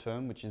 1st order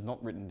term, which is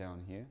not written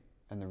down here.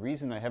 And the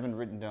reason I haven't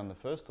written down the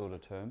 1st order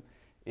term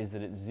is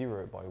that it's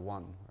 0 by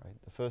 1, right?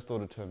 The 1st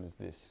order term is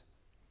this.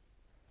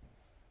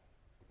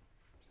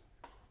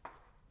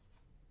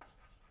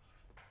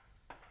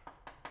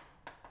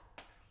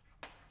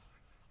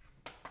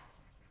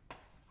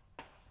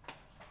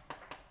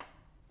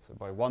 So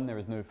by 1 there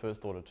is no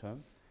 1st order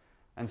term.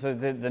 And so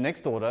the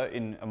next order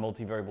in a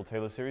multivariable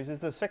Taylor series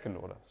is the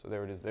 2nd order. So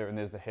there it is there, and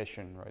there's the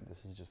Hessian, right?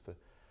 This is just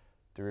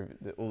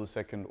all the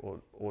 2nd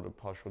order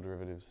partial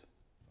derivatives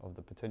of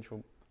the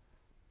potential,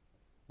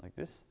 like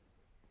this.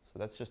 So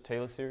that's just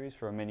Taylor series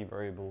for a many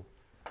variable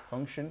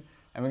function.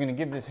 And we're going to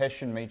give this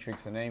Hessian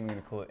matrix a name. We're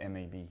going to call it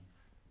MAB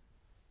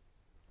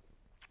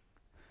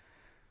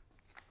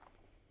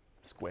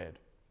squared.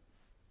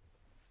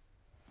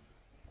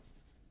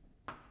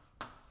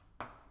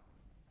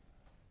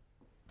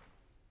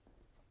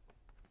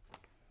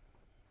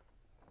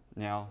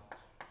 Now,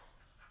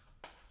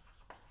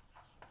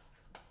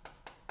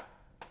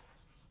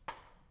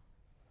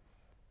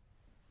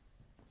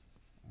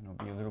 and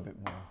I'll be a little bit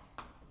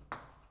more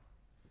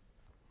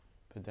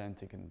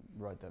pedantic and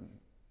write them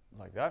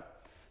like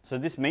that. So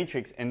this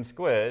matrix M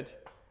squared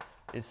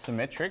is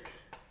symmetric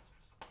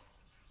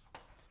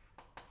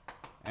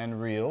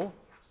and real.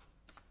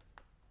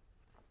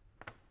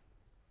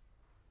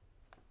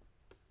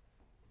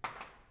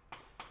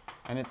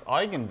 And its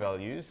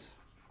eigenvalues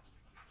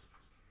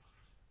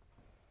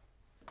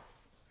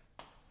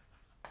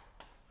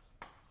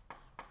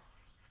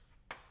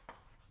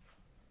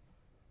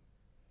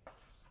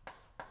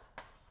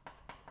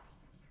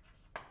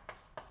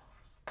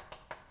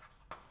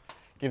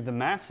give the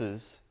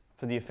masses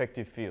for the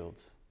effective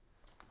fields.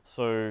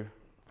 So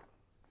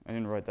I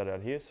didn't write that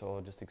out here, so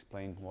I'll just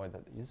explain why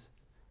that is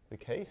the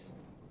case.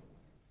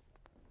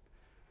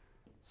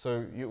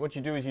 So what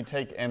you do is you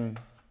take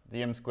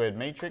the M squared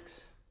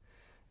matrix.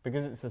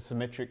 Because it's a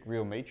symmetric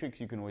real matrix,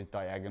 you can always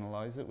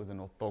diagonalize it with an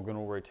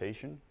orthogonal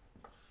rotation.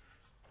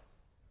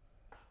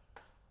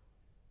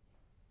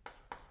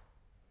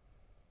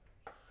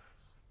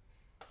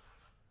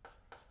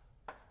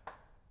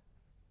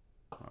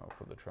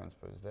 the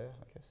transpose there,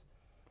 I guess.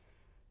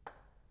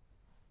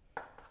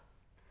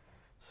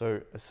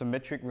 So a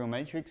symmetric real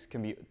matrix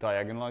can be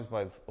diagonalized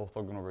by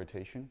orthogonal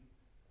rotation.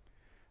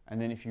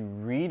 And then if you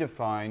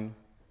redefine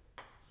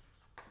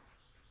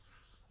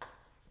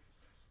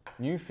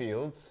new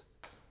fields,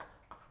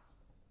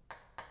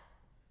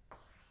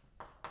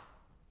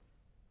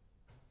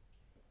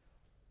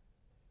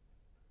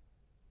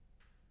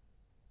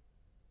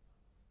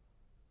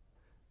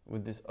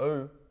 with this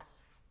O,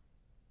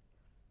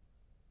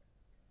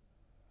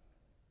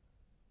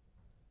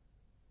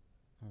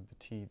 I have the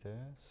T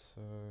there,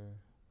 so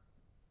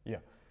yeah,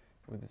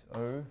 with this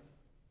O,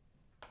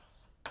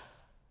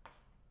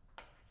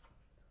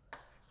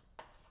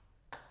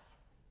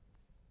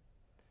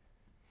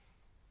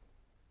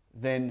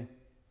 then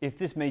if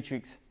this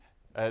matrix,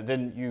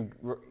 then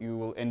you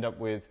will end up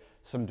with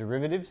some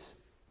derivatives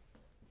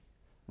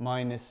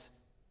minus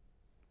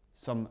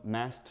some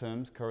mass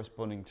terms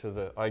corresponding to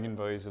the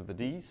eigenvalues of the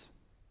D's.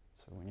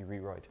 So when you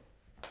rewrite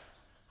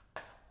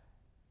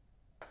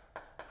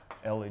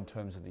L in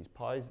terms of these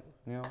pi's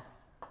now,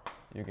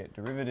 you get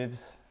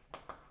derivatives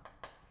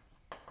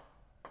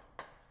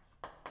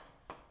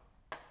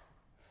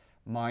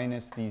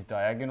minus these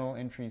diagonal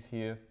entries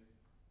here,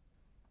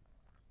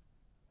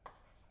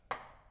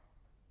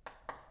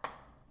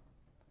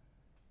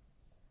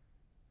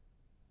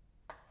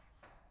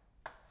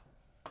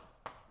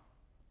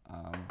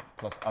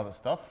 plus other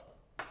stuff.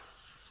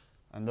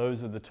 And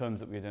those are the terms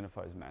that we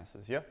identify as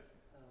masses, yeah?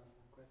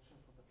 Question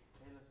for the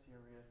Taylor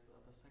series.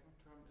 The second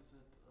term, is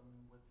it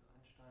with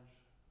Einstein's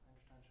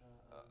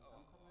sum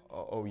convention?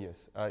 Oh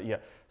yes, yeah.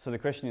 So the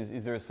question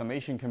is there a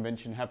summation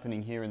convention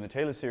happening here in the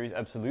Taylor series?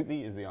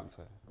 Absolutely is the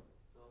answer.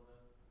 So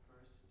the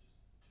first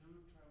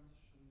two terms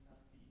shouldn't have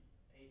the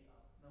A,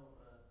 the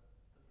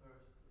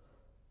first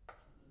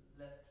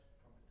left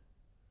from it.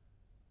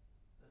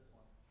 This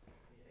one,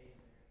 the A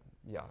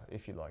there. Yeah,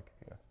 if you like,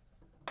 yeah.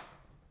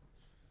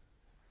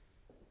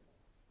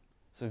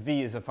 So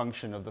V is a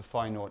function of the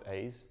phi naught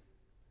A's.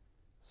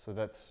 So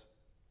that's,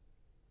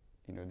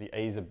 the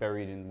A's are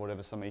buried in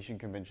whatever summation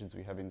conventions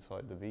we have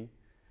inside the V.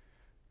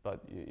 But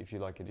if you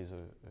like, it is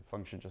a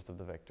function just of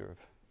the vector of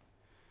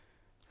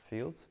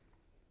fields.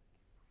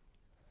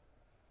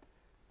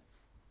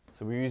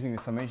 So we're using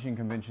the summation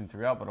convention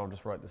throughout, but I'll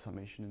just write the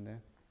summation in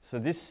there. So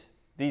these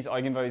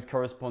eigenvalues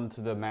correspond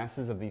to the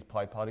masses of these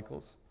pi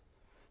particles.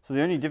 So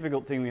the only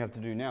difficult thing we have to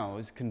do now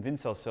is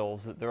convince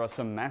ourselves that there are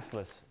some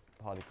massless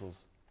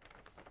particles,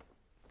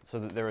 so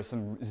that there are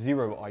some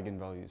zero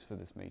eigenvalues for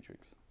this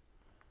matrix.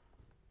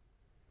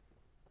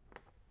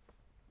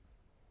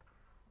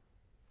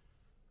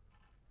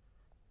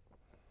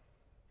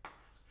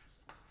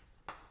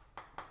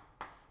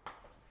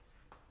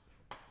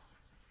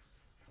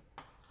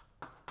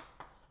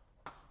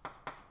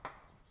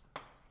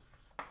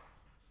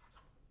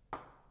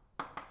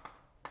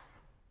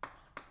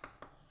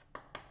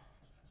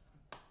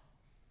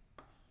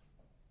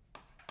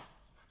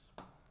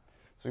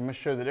 So we must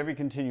show that every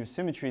continuous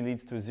symmetry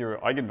leads to a zero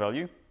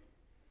eigenvalue.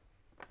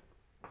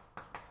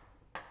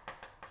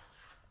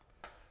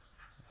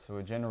 So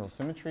a general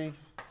symmetry,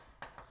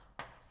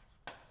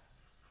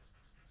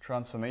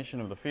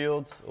 transformation of the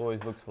fields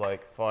always looks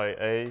like phi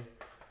A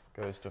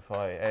goes to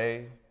phi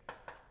A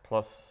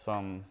plus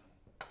some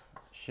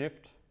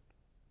shift,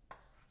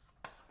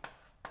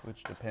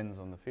 which depends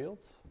on the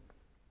fields.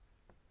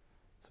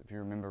 So if you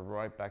remember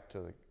right back to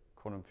the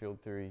quantum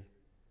field theory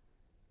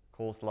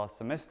course last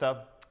semester,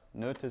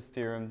 Noether's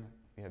theorem,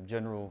 we have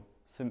general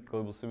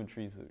global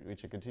symmetries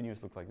which are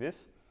continuous, look like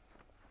this.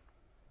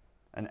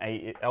 And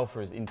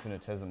alpha is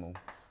infinitesimal.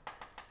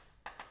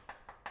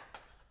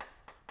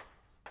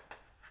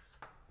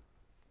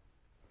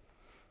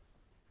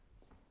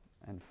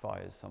 And phi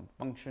is some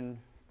function.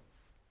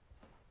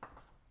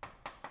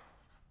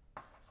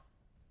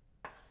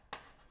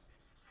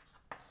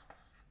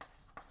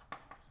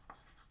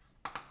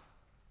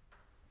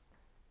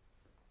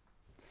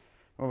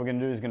 What we're going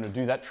to do is going to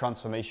do that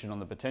transformation on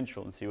the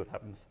potential and see what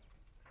happens.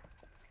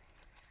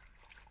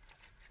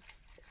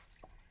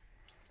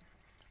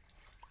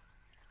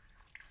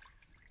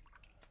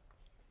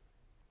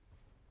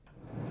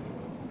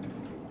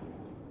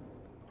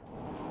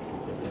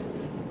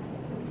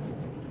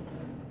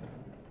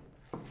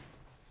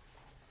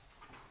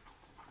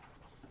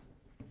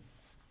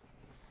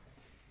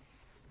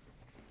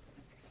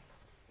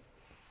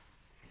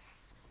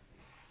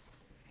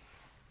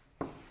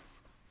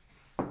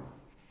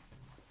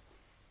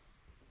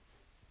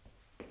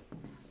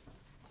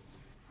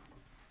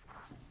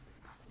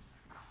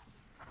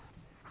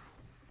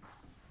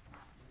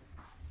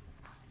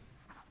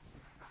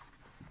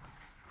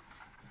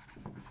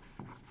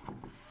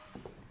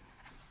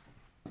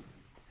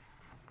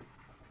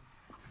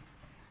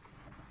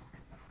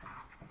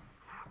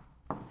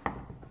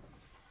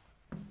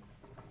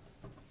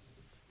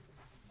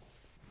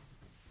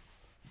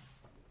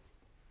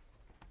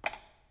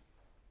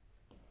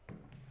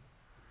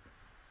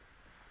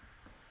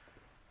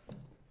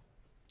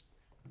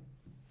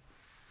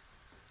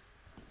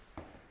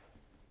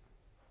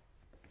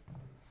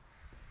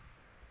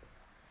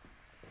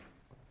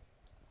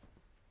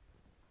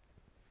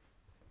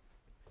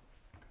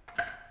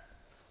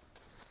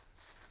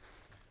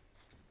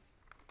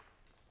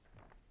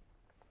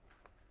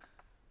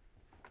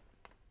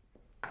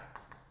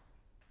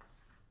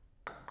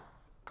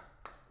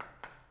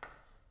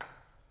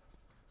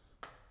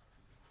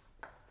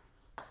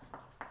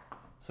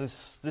 So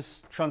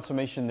this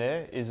transformation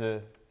there is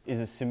a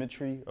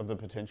symmetry of the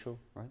potential,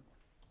 right?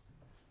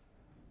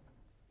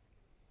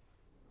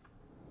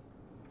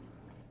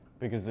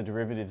 Because the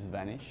derivatives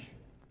vanish.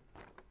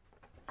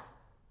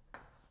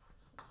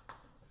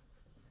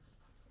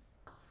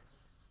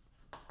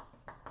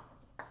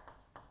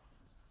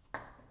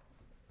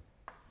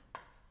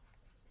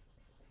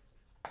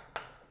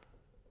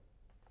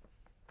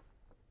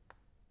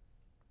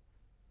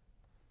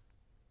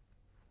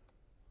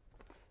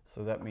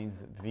 So that means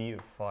that V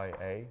of phi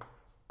A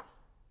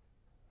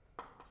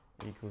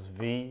equals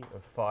V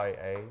of phi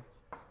A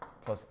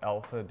plus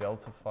alpha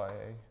delta phi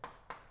A.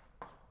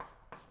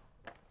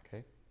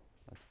 Okay,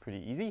 that's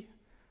pretty easy.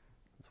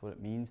 That's what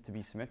it means to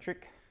be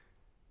symmetric.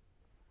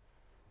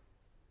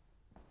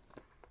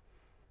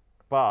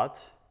 But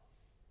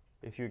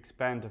if you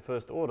expand to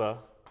first order,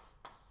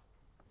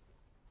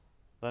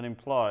 that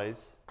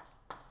implies,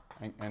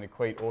 and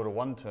equate order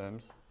 1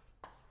 terms,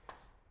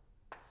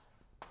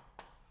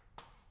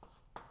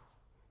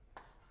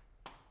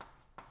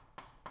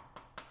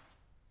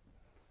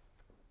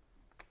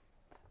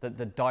 that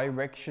the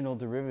directional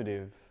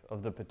derivative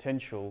of the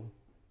potential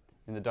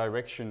in the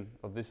direction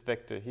of this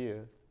vector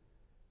here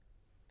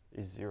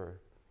is 0.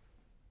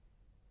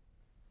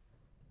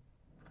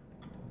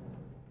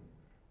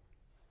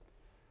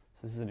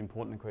 So this is an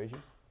important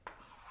equation.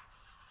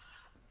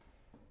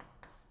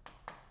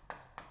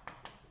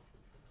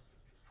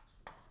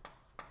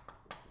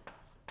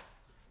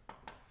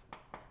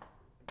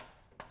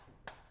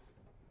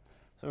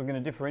 So we're going to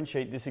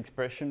differentiate this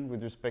expression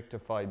with respect to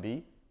phi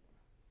b.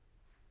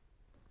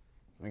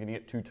 We're going to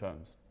get 2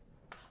 terms.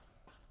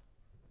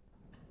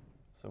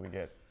 So we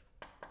get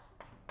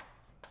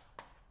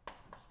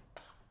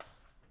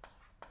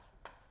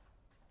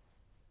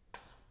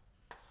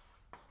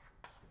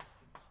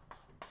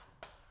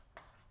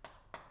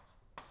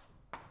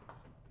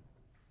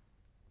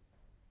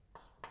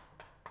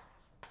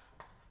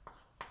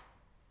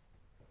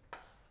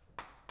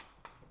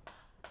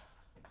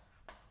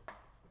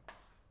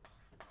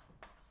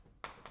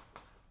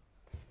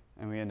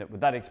and we end up with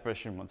that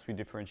expression once we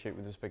differentiate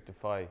with respect to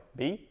phi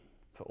b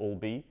for all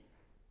b.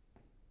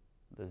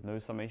 There's no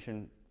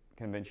summation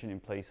convention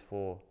in place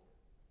for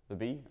the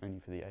b,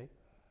 only for the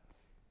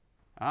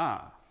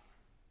a.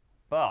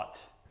 But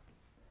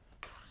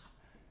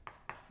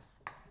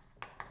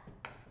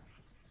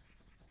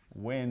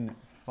when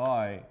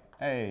phi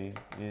a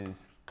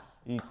is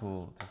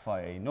equal to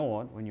phi a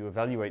naught, when you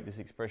evaluate this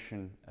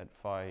expression at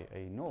phi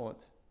a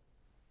naught,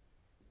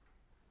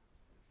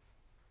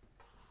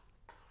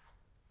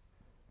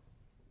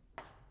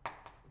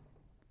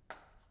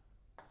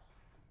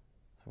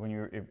 when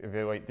you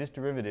evaluate this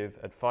derivative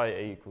at phi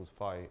a equals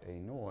phi a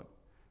naught,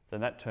 then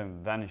that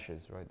term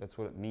vanishes, right? That's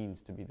what it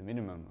means to be the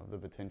minimum of the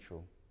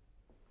potential.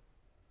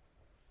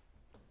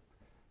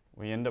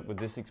 We end up with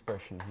this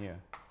expression here.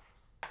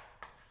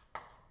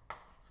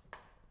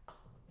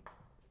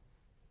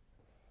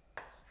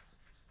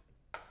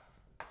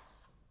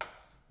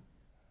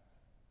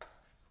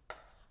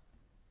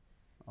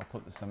 I'll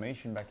put the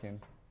summation back in.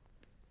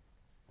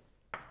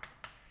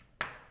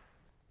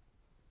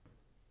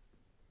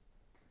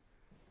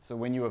 So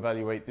when you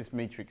evaluate this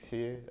matrix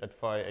here at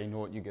phi a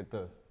naught, you get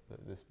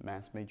this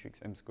mass matrix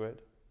M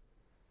squared.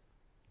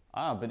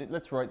 But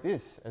let's write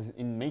this as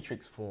in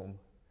matrix form.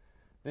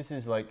 This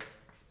is like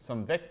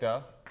some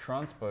vector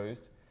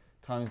transposed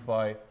times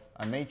by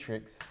a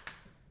matrix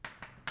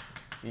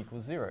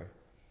equals 0.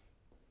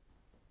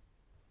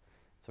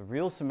 It's a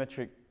real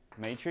symmetric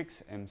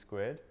matrix M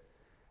squared.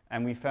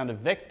 And we found a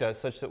vector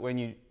such that when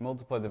you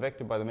multiply the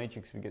vector by the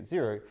matrix, we get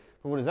 0.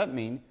 But what does that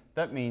mean?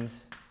 That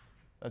means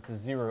that's a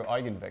 0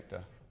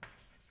 eigenvector.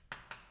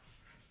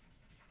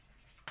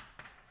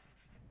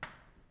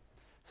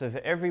 So for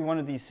every one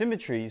of these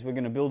symmetries, we're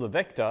going to build a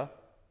vector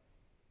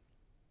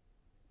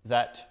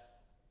that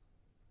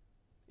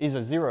is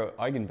a 0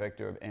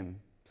 eigenvector of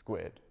M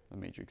squared, the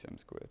matrix M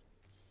squared.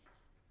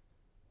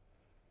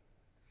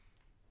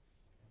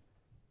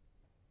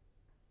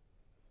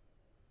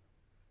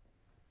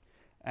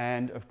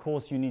 And of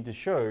course, you need to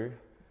show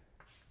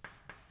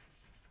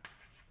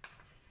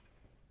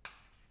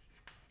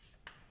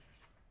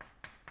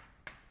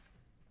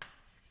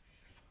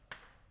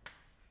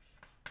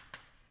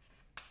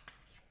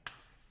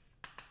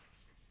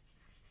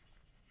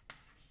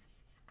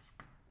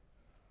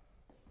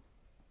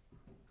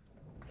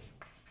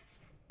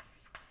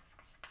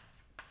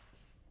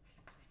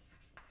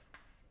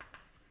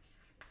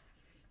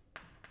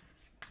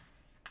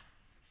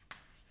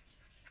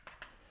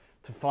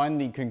to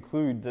finally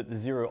conclude that the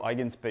 0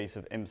 eigenspace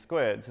of M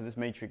squared, so this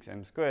matrix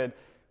M squared,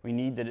 we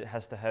need that it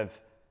has to have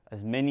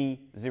as many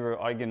 0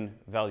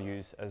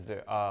 eigenvalues as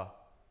there are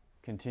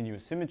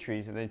continuous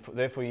symmetries, and then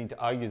therefore you need to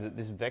argue that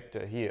this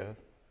vector here,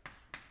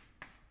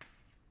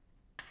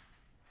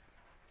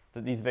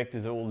 that these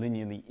vectors are all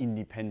linearly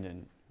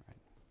independent. Right?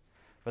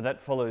 But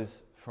that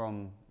follows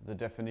from the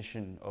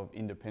definition of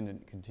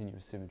independent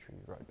continuous symmetry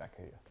right back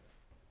here.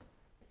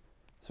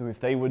 So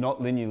if they were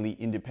not linearly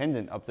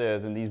independent up there,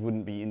 then these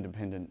wouldn't be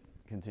independent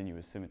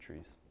continuous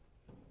symmetries.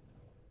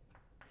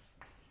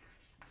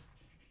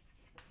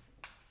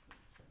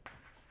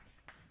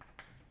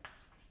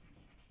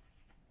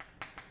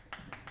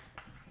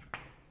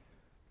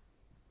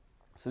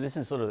 So this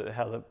is sort of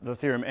how the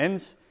theorem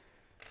ends.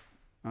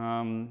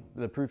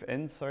 The proof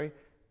ends, sorry.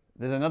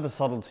 There's another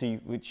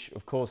subtlety which,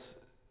 of course,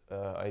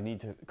 I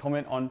need to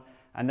comment on,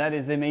 and that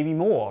is there may be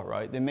more,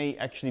 right? There may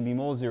actually be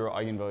more zero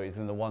eigenvalues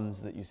than the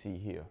ones that you see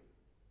here.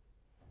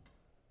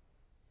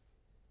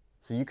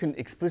 So you can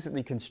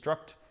explicitly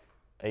construct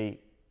a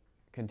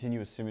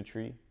continuous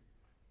symmetry,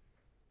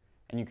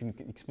 and you can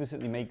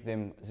explicitly make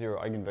them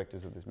zero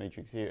eigenvectors of this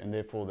matrix here, and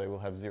therefore they will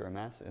have zero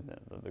mass in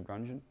the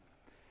Lagrangian.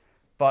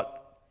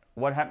 But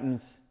what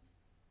happens,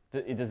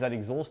 does that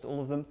exhaust all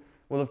of them?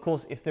 Well, of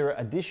course, if there are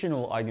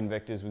additional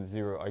eigenvectors with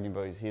zero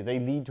eigenvalues here, they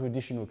lead to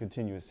additional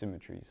continuous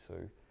symmetries. So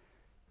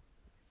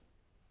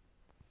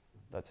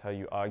that's how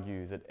you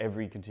argue that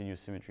every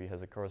continuous symmetry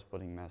has a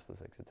corresponding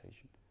massless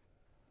excitation.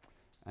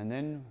 And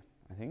then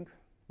I think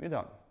we're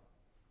done.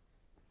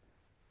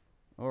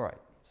 All right,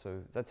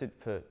 so that's it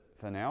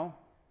for now,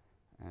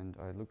 and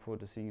I look forward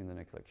to seeing you in the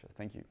next lecture.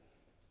 Thank you.